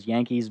Tigers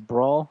Yankees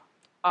brawl?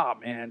 Oh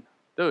man,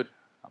 dude,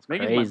 That's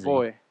Miggy's crazy. my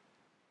boy.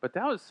 But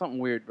that was something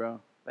weird, bro.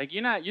 Like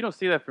you don't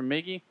see that from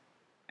Miggy,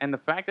 and the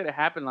fact that it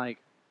happened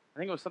I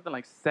think it was something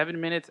like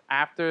 7 minutes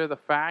after the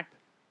fact.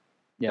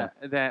 Yeah.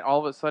 That all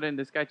of a sudden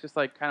this guy just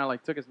kind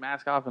of took his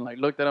mask off and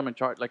looked at him and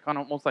charged kind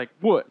of almost like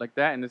what like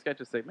that, and this guy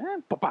just said,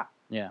 "Man, papa."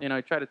 Yeah. He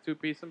tried to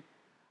two-piece him.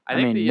 I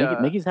mean, think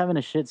Miggy's having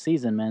a shit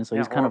season, man. So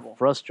Yeah, he's kind horrible. of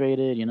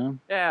frustrated, you know.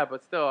 Yeah,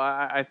 but still,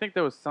 I think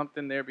there was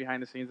something there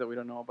behind the scenes that we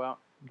don't know about.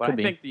 But Could I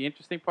be. think the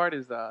interesting part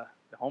is the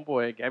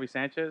homeboy Gabby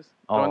Sanchez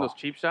throwing those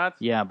cheap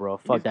shots. Yeah, bro.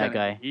 Fuck He's that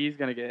gonna- guy. He's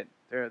gonna get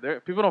there.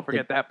 People don't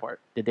forget that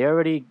part. Did they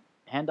already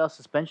hand out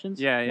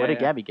suspensions? Yeah, What did yeah.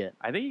 Gabby get?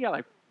 I think he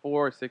got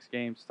 4 or 6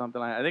 games, something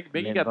like that. I think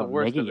Miggy Yeah, got the but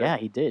worst Miggy, of it. yeah,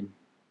 he did. And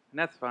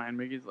that's fine.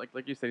 Miggy's like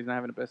you said, he's not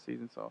having the best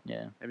season, so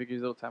Yeah. maybe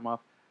gives a little time off.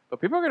 But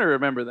people are gonna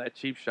remember that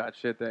cheap shot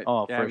shit that.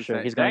 Oh, for Gabby sure.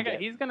 said. He's gonna That guy-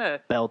 get he's gonna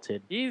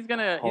Belted. he's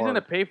gonna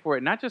hard. pay for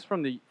it, not just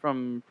from the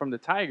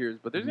Tigers,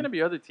 but there's Mhm. gonna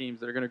be other teams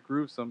that are gonna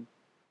groove some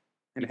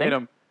and You hit think?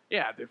 him.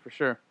 Yeah, dude, for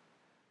sure.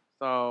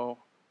 So,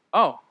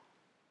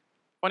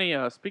 funny.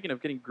 Speaking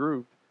of getting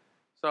grooved,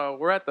 so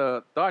we're at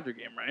the Dodger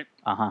game, right?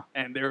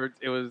 And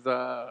it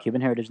was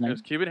Cuban Heritage It Night.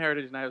 was Cuban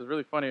Heritage Night. It was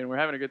really funny, and we're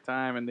having a good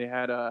time. And they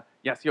had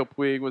Yasiel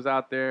Puig was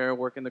out there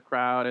working the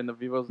crowd in the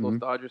Vivos Los Mhm.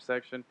 Dodgers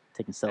section,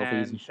 Taking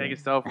selfies and shit. taking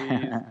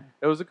selfies.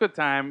 It was a good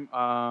time.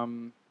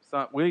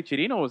 Willie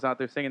Chirino was out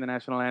there singing the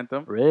national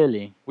anthem.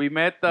 Really? We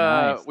met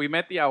Nice. the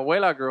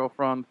abuela girl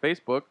from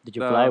Facebook. Did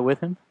you fly with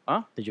him?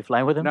 Huh? Did you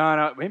fly with him?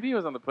 No, maybe he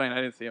was on the plane.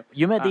 I didn't see him.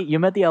 You met the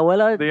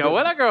abuela? The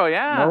abuela girl,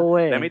 yeah. No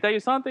way. Let me tell you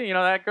something. You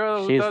know that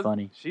girl. She's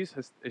funny. She's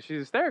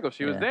hysterical.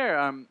 She was Yeah. there.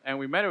 And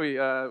we met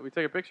her. We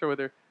took a picture with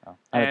her. Oh,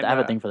 I have And,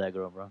 a thing for that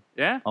girl, bro.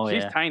 Yeah. Oh,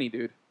 she's yeah. tiny,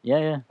 dude.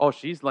 Yeah. Oh,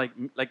 she's like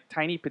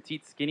tiny,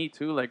 petite, skinny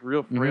too, like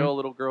real frail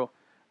little girl.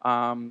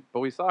 But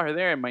we saw her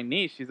there, and my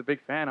niece, she's a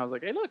big fan. I was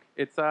like, "Hey, look,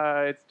 it's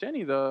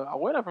Jenny, the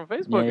abuela from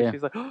Facebook." Yeah. And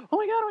she's like, "Oh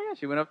my god!"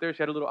 She went up there.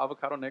 She had a little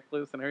avocado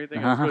necklace and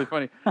everything. It was really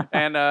funny.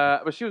 And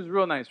but she was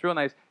real nice,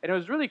 and it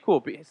was really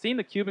cool. Seeing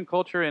the Cuban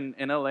culture in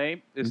LA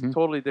is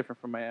totally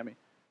different from Miami.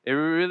 It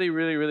really,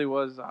 really, really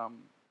was.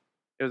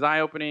 It was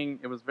eye opening.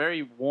 It was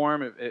very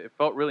warm. It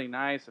felt really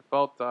nice. It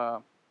felt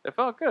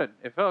good.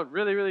 It felt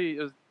really, really.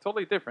 It was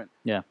totally different.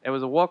 Yeah. It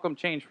was a welcome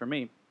change for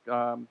me,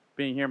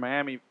 being here in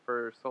Miami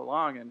for so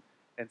long and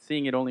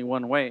seeing it only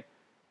one way.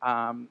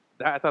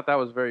 I thought that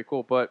was very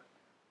cool. But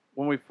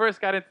when we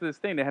first got into this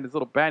thing, they had this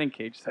little batting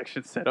cage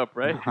section set up,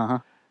 right? Uh-huh.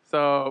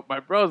 So my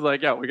bro's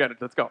like, "Yeah, we got it.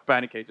 Let's go.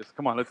 Batting cages.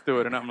 Come on, let's do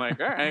it." And I'm like,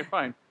 "All right,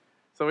 fine."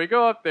 So we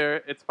go up there.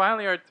 It's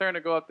finally our turn to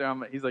go up there.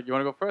 He's like, "You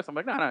want to go first?" I'm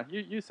like, "No,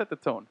 you set the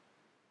tone."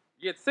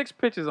 You get 6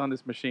 pitches on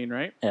this machine,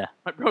 right? Yeah.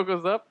 My bro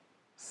goes up,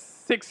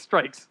 6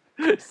 strikes.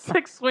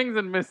 6 swings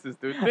and misses,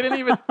 dude. Didn't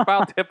even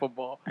foul tip a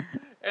ball.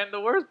 And the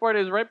worst part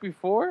is right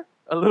before,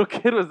 a little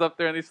kid was up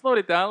there, and they slowed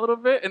it down a little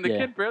bit, and the Yeah.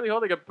 kid barely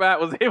holding a bat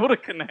was able to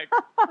connect.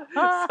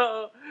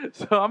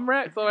 so I'm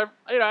right. So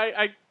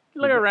I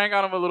lay a rang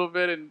on him a little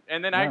bit,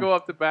 and then I Yeah. go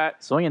up to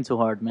bat. Swinging too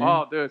hard, man.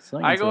 Oh, dude.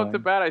 Swinging I too go up to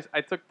hard. bat.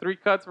 I took 3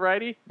 cuts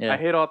righty. Yeah. I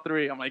hit all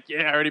 3. I'm like,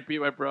 yeah, I already beat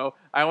my bro.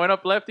 I went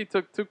up lefty,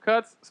 took 2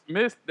 cuts,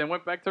 missed, then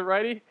went back to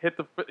righty, hit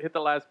the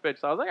last pitch.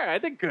 So I was like, all right, I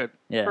did good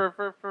Yeah.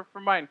 for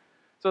mine.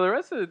 So the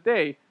rest of the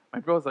day, my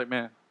bro's like,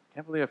 man, I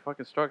can't believe I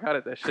fucking struck out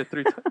at that shit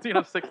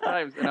 6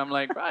 times. And I'm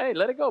like, hey,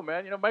 let it go,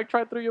 man. Mike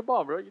tried through your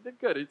ball, bro. You did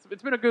good.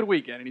 It's been a good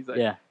weekend. And he's like,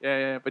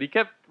 yeah. But he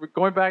kept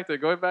going back to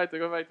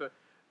it.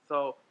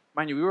 So,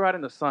 mind you, we were out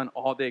in the sun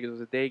all day because it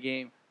was a day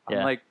game.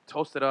 I'm like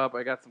toasted up.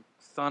 I got some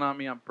sun on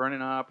me. I'm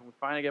burning up. And we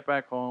finally get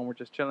back home. We're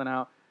just chilling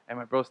out. And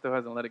my bro still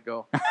hasn't let it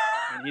go.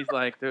 And he's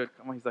like, dude,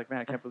 come on. He's like,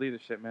 man, I can't believe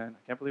this shit, man.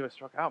 I can't believe I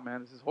struck out,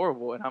 man. This is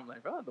horrible. And I'm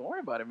like, oh, don't worry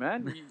about it,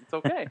 man. It's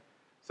okay.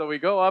 So we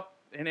go up.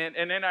 And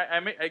then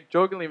I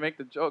jokingly make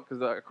the joke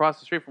because across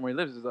the street from where he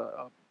lives is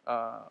a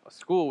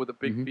school with a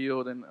big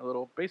field and a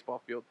little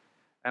baseball field.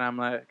 And I'm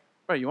like,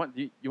 bro, you want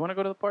to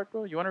go to the park,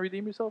 bro? You want to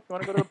redeem yourself? You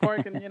want to go to the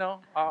park and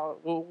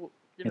we'll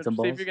see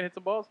if you can hit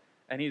some balls?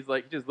 And he's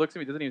like, he just looks at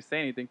me, doesn't even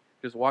say anything,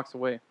 just walks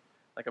away.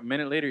 Like a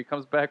minute later, he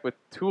comes back with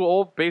 2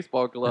 old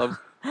baseball gloves,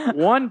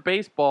 1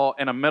 baseball,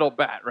 and a metal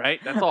bat. Right?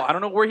 That's all. I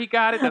don't know where he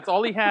got it. That's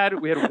all he had.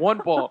 We had 1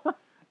 ball.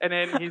 And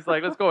then he's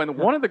like, let's go. And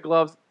one of the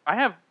gloves, I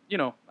have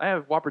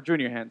Whopper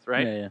Jr. hands,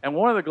 right? Yeah. And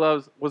one of the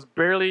gloves was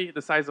barely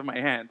the size of my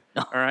hand.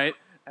 All right.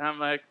 And I'm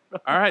like,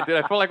 all right, dude.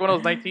 I felt like one of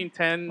those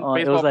 1910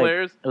 baseball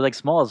players. It was like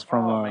Smalls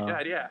from. Oh my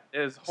god, yeah, it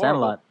was horrible.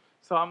 Sandlot.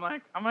 So I'm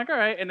like, all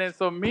right. And then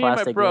so me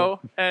Plastic and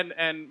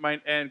my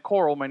bro and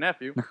Coral, my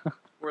nephew,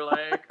 were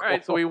like, all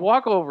right. So we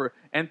walk over,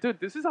 and dude,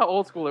 this is how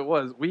old school it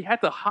was. We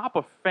had to hop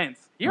a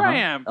fence. Here I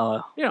am,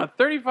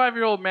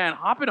 35-year-old man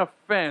hopping a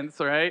fence,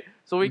 right?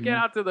 So we get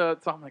out to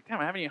so I'm like, damn,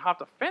 I haven't even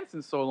hopped a fence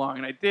in so long,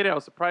 and I did it. I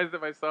was surprised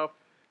at myself.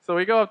 So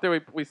we go up there.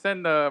 We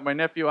send my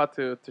nephew out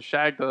to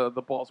shag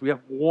the balls. We have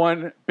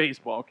 1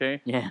 baseball,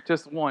 okay? Yeah.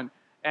 Just 1.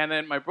 And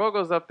then my bro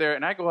goes up there,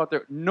 and I go out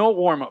there. No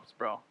warm-ups,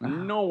 bro.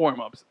 No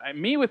warm-ups.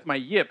 Me with my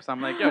yips.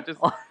 I'm like, yo, just...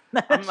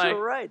 I'm like,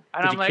 right.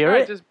 And Did I'm you like, cure all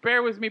right, it? just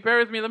bear with me.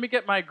 Let me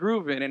get my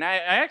groove in. And I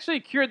actually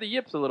cured the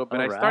yips a little bit.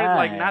 All I started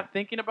like right. not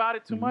thinking about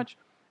it too much.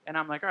 And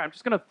I'm like, all right, I'm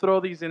just going to throw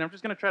these in. I'm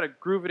just going to try to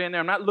groove it in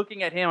there. I'm not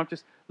looking at him. I'm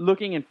just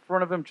looking in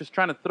front of him, just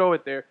trying to throw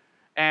it there.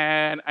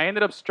 And I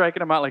ended up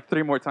striking him out like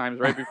 3 more times,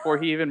 right, before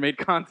he even made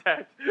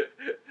contact.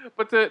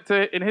 But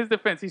to in his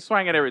defense, he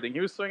swung at everything.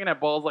 He was swinging at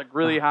balls like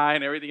really high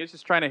and everything. He was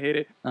just trying to hit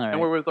it. All right. And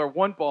we're with our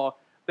 1 ball.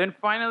 Then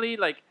finally,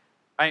 like,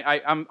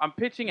 I'm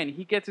pitching and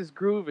he gets his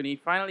groove and he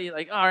finally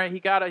like, all right, he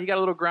got a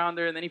little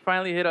grounder and then he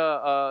finally hit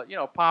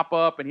a pop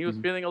up and he was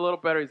feeling a little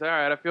better. He's like,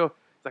 all right, he's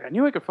like, I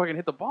knew I could fucking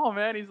hit the ball,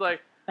 man. He's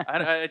like,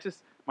 I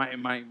just my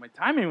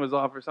timing was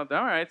off or something.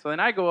 All right, so then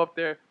I go up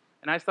there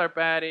and I start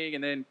batting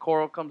and then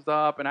Coral comes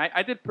up and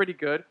I did pretty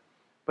good,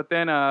 but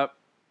then I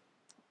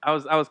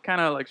was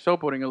kind of like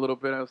showboating a little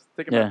bit. I was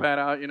taking my bat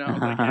out, I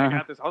was like, yeah, I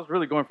got this. I was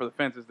really going for the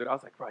fences, dude. I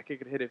was like, bro, I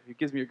could hit it if he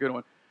gives me a good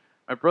one.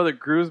 My brother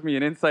grooves me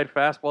an inside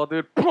fastball,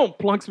 dude. Boom,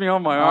 plunks me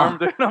on my arm,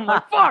 dude. I'm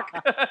like, fuck.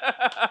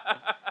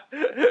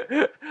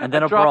 And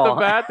then I a dropped brawl.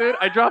 the bat, dude.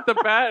 I dropped the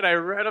bat and I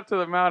ran up to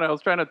the mound. I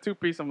was trying to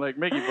 2-piece him like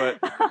Mickey, but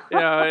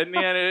in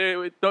the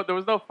end, there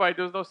was no fight,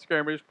 there was no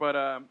skirmish.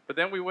 But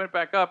then we went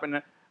back up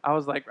and I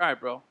was like, all right,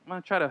 bro, I'm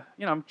gonna try to,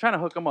 I'm trying to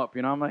hook him up.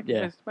 I'm like,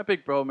 Yeah. It's my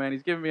big bro, man.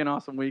 He's giving me an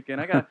awesome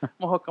weekend. I'm gonna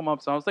hook him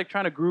up. So I was like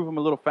trying to groove him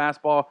a little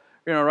fastball,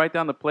 right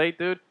down the plate,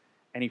 dude.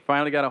 And he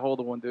finally got a hold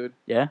of one, dude.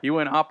 Yeah. He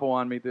went oppo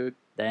on me, dude.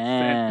 Damn.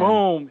 And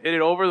boom, hit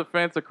it over the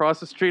fence across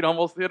the street.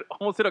 Almost hit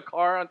a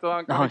car onto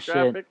oncoming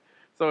traffic. Shit.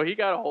 So he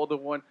got a hold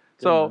of one.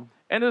 So man.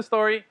 end of the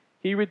story.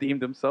 He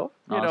redeemed himself.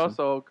 Awesome.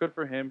 So good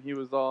for him. He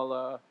was all.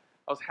 I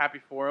was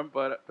happy for him.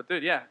 But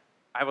dude, yeah,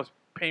 I was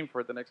paying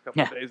for it the next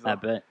couple of days. I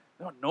bet.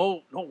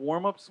 No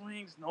warm up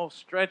swings, no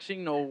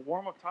stretching, no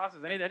warm up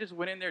tosses, anything. I just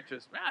went in there,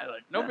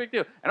 no big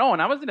deal.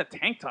 And I was in a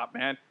tank top,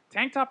 man,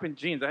 tank top and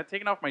jeans. I had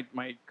taken off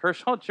my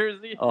Kershaw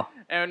jersey,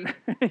 and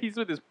he's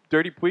with this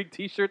dirty Puig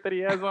T-shirt that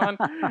he has on,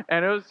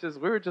 and it was just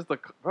we were just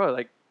like, bro,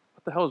 like,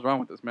 what the hell is wrong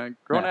with this, man?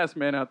 Grown ass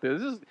man out there.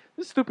 This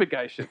is stupid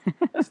guy shit.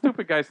 That's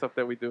stupid guy stuff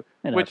that we do.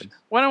 Which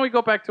why don't we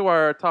go back to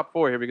our top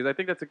 4 here because I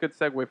think that's a good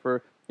segue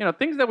for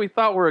things that we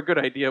thought were a good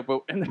idea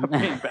but ended up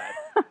being bad.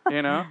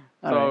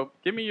 So right.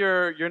 give me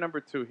your number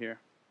 2 here.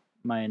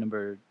 My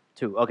number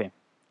 2. Okay.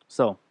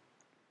 So,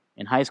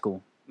 in high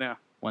school,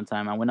 one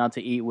time I went out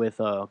to eat with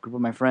a group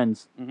of my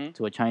friends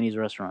to a Chinese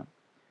restaurant.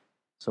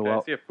 So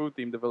I see a food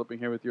theme developing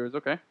here with yours.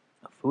 Okay.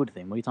 A food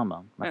thing? What are you talking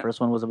about? My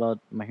first one was about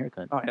my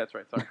haircut. Oh, yeah, that's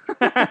right.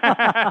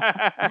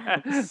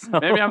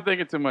 Sorry. Maybe I'm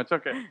thinking too much.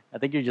 Okay. I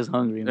think you're just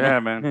hungry, man. Yeah,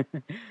 man.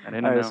 I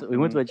didn't know. So we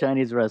went to a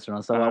Chinese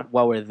restaurant. So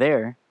while we're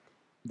there,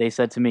 they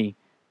said to me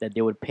that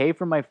they would pay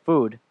for my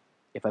food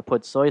if I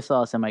put soy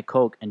sauce in my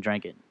Coke and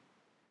drank it.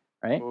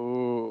 Right?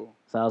 Ooh.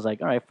 So I was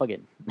like, all right, fuck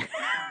it.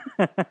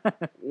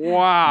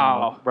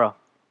 Wow. Bro,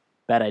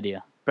 bad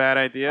idea. Bad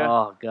idea?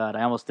 Oh, God.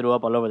 I almost threw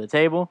up all over the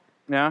table.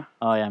 Yeah?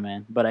 Oh, yeah,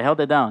 man. But I held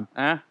it down.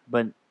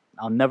 But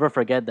I'll never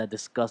forget that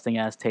disgusting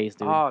ass taste,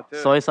 dude. Oh,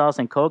 dude. Soy sauce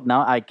and Coke.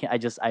 Now I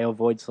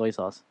avoid soy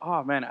sauce.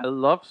 Oh man, I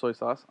love soy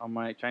sauce on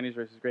my Chinese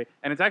rice. It's great,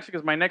 and it's actually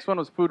because my next one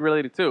was food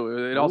related too.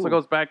 It also Ooh.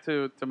 goes back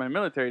to my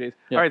military days.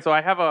 Yeah. All right, so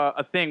I have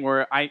a thing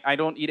where I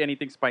don't eat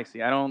anything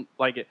spicy. I don't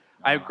like it.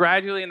 I've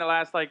gradually in the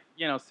last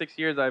 6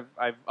 years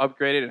I've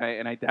upgraded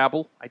and I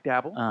dabble.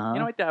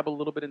 Uh-huh. I dabble a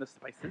little bit in the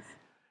spices,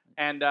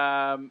 and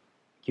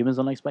Cubans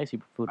don't like spicy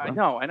food,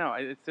 bro. I know.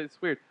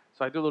 It's weird.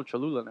 So I do a little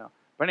Cholula now.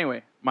 But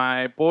anyway,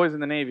 my boys in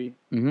the Navy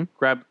Mm-hmm.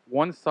 grabbed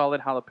one solid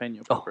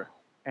jalapeno pepper,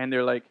 and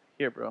they're like,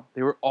 "Here, bro."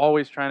 They were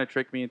always trying to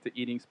trick me into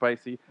eating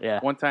spicy. Yeah.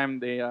 One time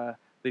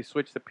they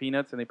switched to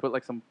peanuts and they put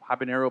like some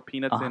habanero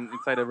peanuts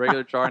inside a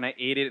regular jar, and I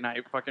ate it and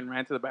I fucking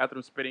ran to the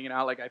bathroom spitting it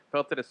out. Like I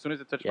felt it as soon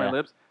as it touched my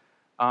lips.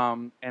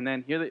 And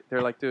then here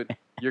they're like, "Dude,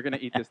 you're gonna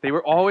eat this." They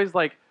were always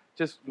like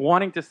just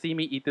wanting to see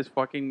me eat this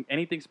fucking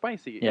anything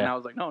spicy, and I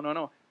was like,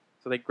 "No."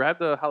 So they grabbed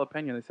the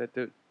jalapeno and they said,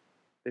 "Dude,"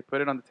 they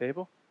put it on the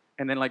table.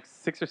 And then like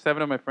 6 or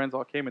 7 of my friends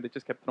all came and they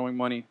just kept throwing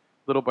money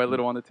little by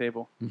little on the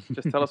table.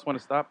 Just tell us when to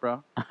stop,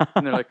 bro.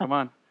 And they're like, come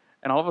on.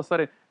 And all of a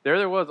sudden,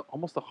 there was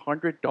almost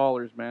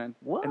 $100, man.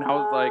 What? And I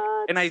was like,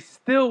 and I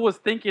still was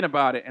thinking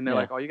about it. And they're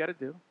Yeah. like, all you got to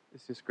do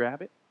is just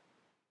grab it,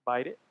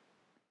 bite it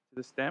to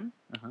the stem,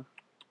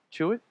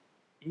 chew it,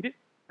 eat it,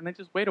 and then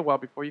just wait a while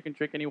before you can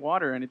drink any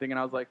water or anything. And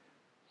I was like,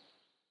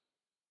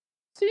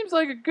 seems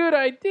like a good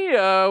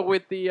idea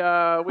with the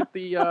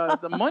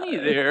the money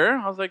there.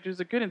 I was like, there's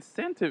a good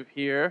incentive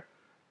here.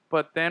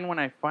 But then when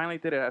I finally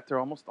did it, after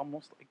almost,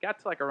 it got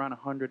to like around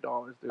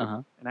 $100, dude.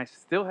 And I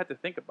still had to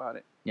think about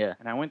it. Yeah.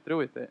 And I went through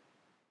with it.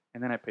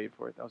 And then I paid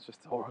for it. That was just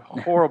a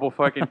horrible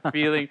fucking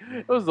feeling.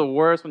 It was the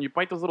worst when you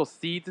bite those little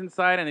seeds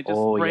inside and it just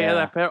spray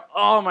that pepper.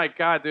 Oh my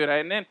God, dude.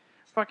 And then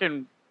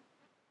fucking,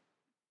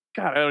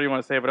 God, I don't even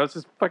want to say it, but I was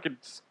just fucking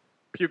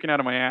puking out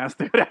of my ass,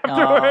 dude,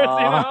 afterwards.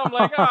 I'm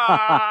like,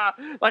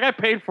 like I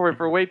paid for it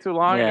for way too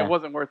long and it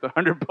wasn't worth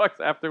 $100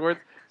 afterwards.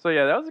 So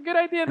yeah, that was a good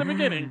idea in the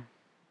beginning.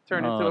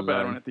 Turned into a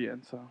bad one at the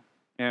end. So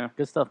yeah.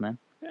 Good stuff, man.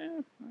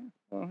 Yeah.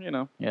 Well,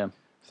 Yeah.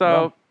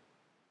 So,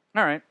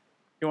 all right.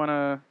 You want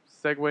to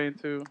segue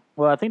into?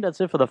 Well, I think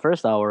that's it for the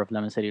first hour of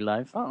Lemon City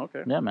Live. Oh,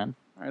 okay. Yeah, man.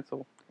 All right.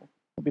 So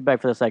We'll be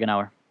back for the second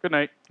hour. good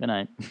night. Good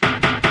night.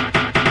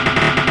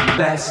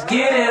 Let's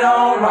get it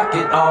on, rock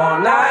it all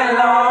night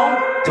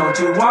long. Don't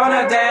you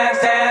wanna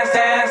dance, dance,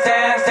 dance,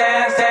 dance,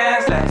 dance,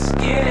 dance? Let's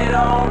get it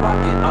on,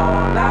 rock it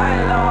all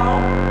night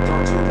long.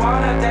 Don't you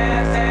wanna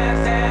dance,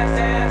 dance, dance,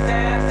 dance,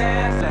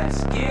 dance, dance?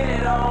 Let's get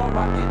it on,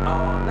 rock it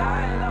all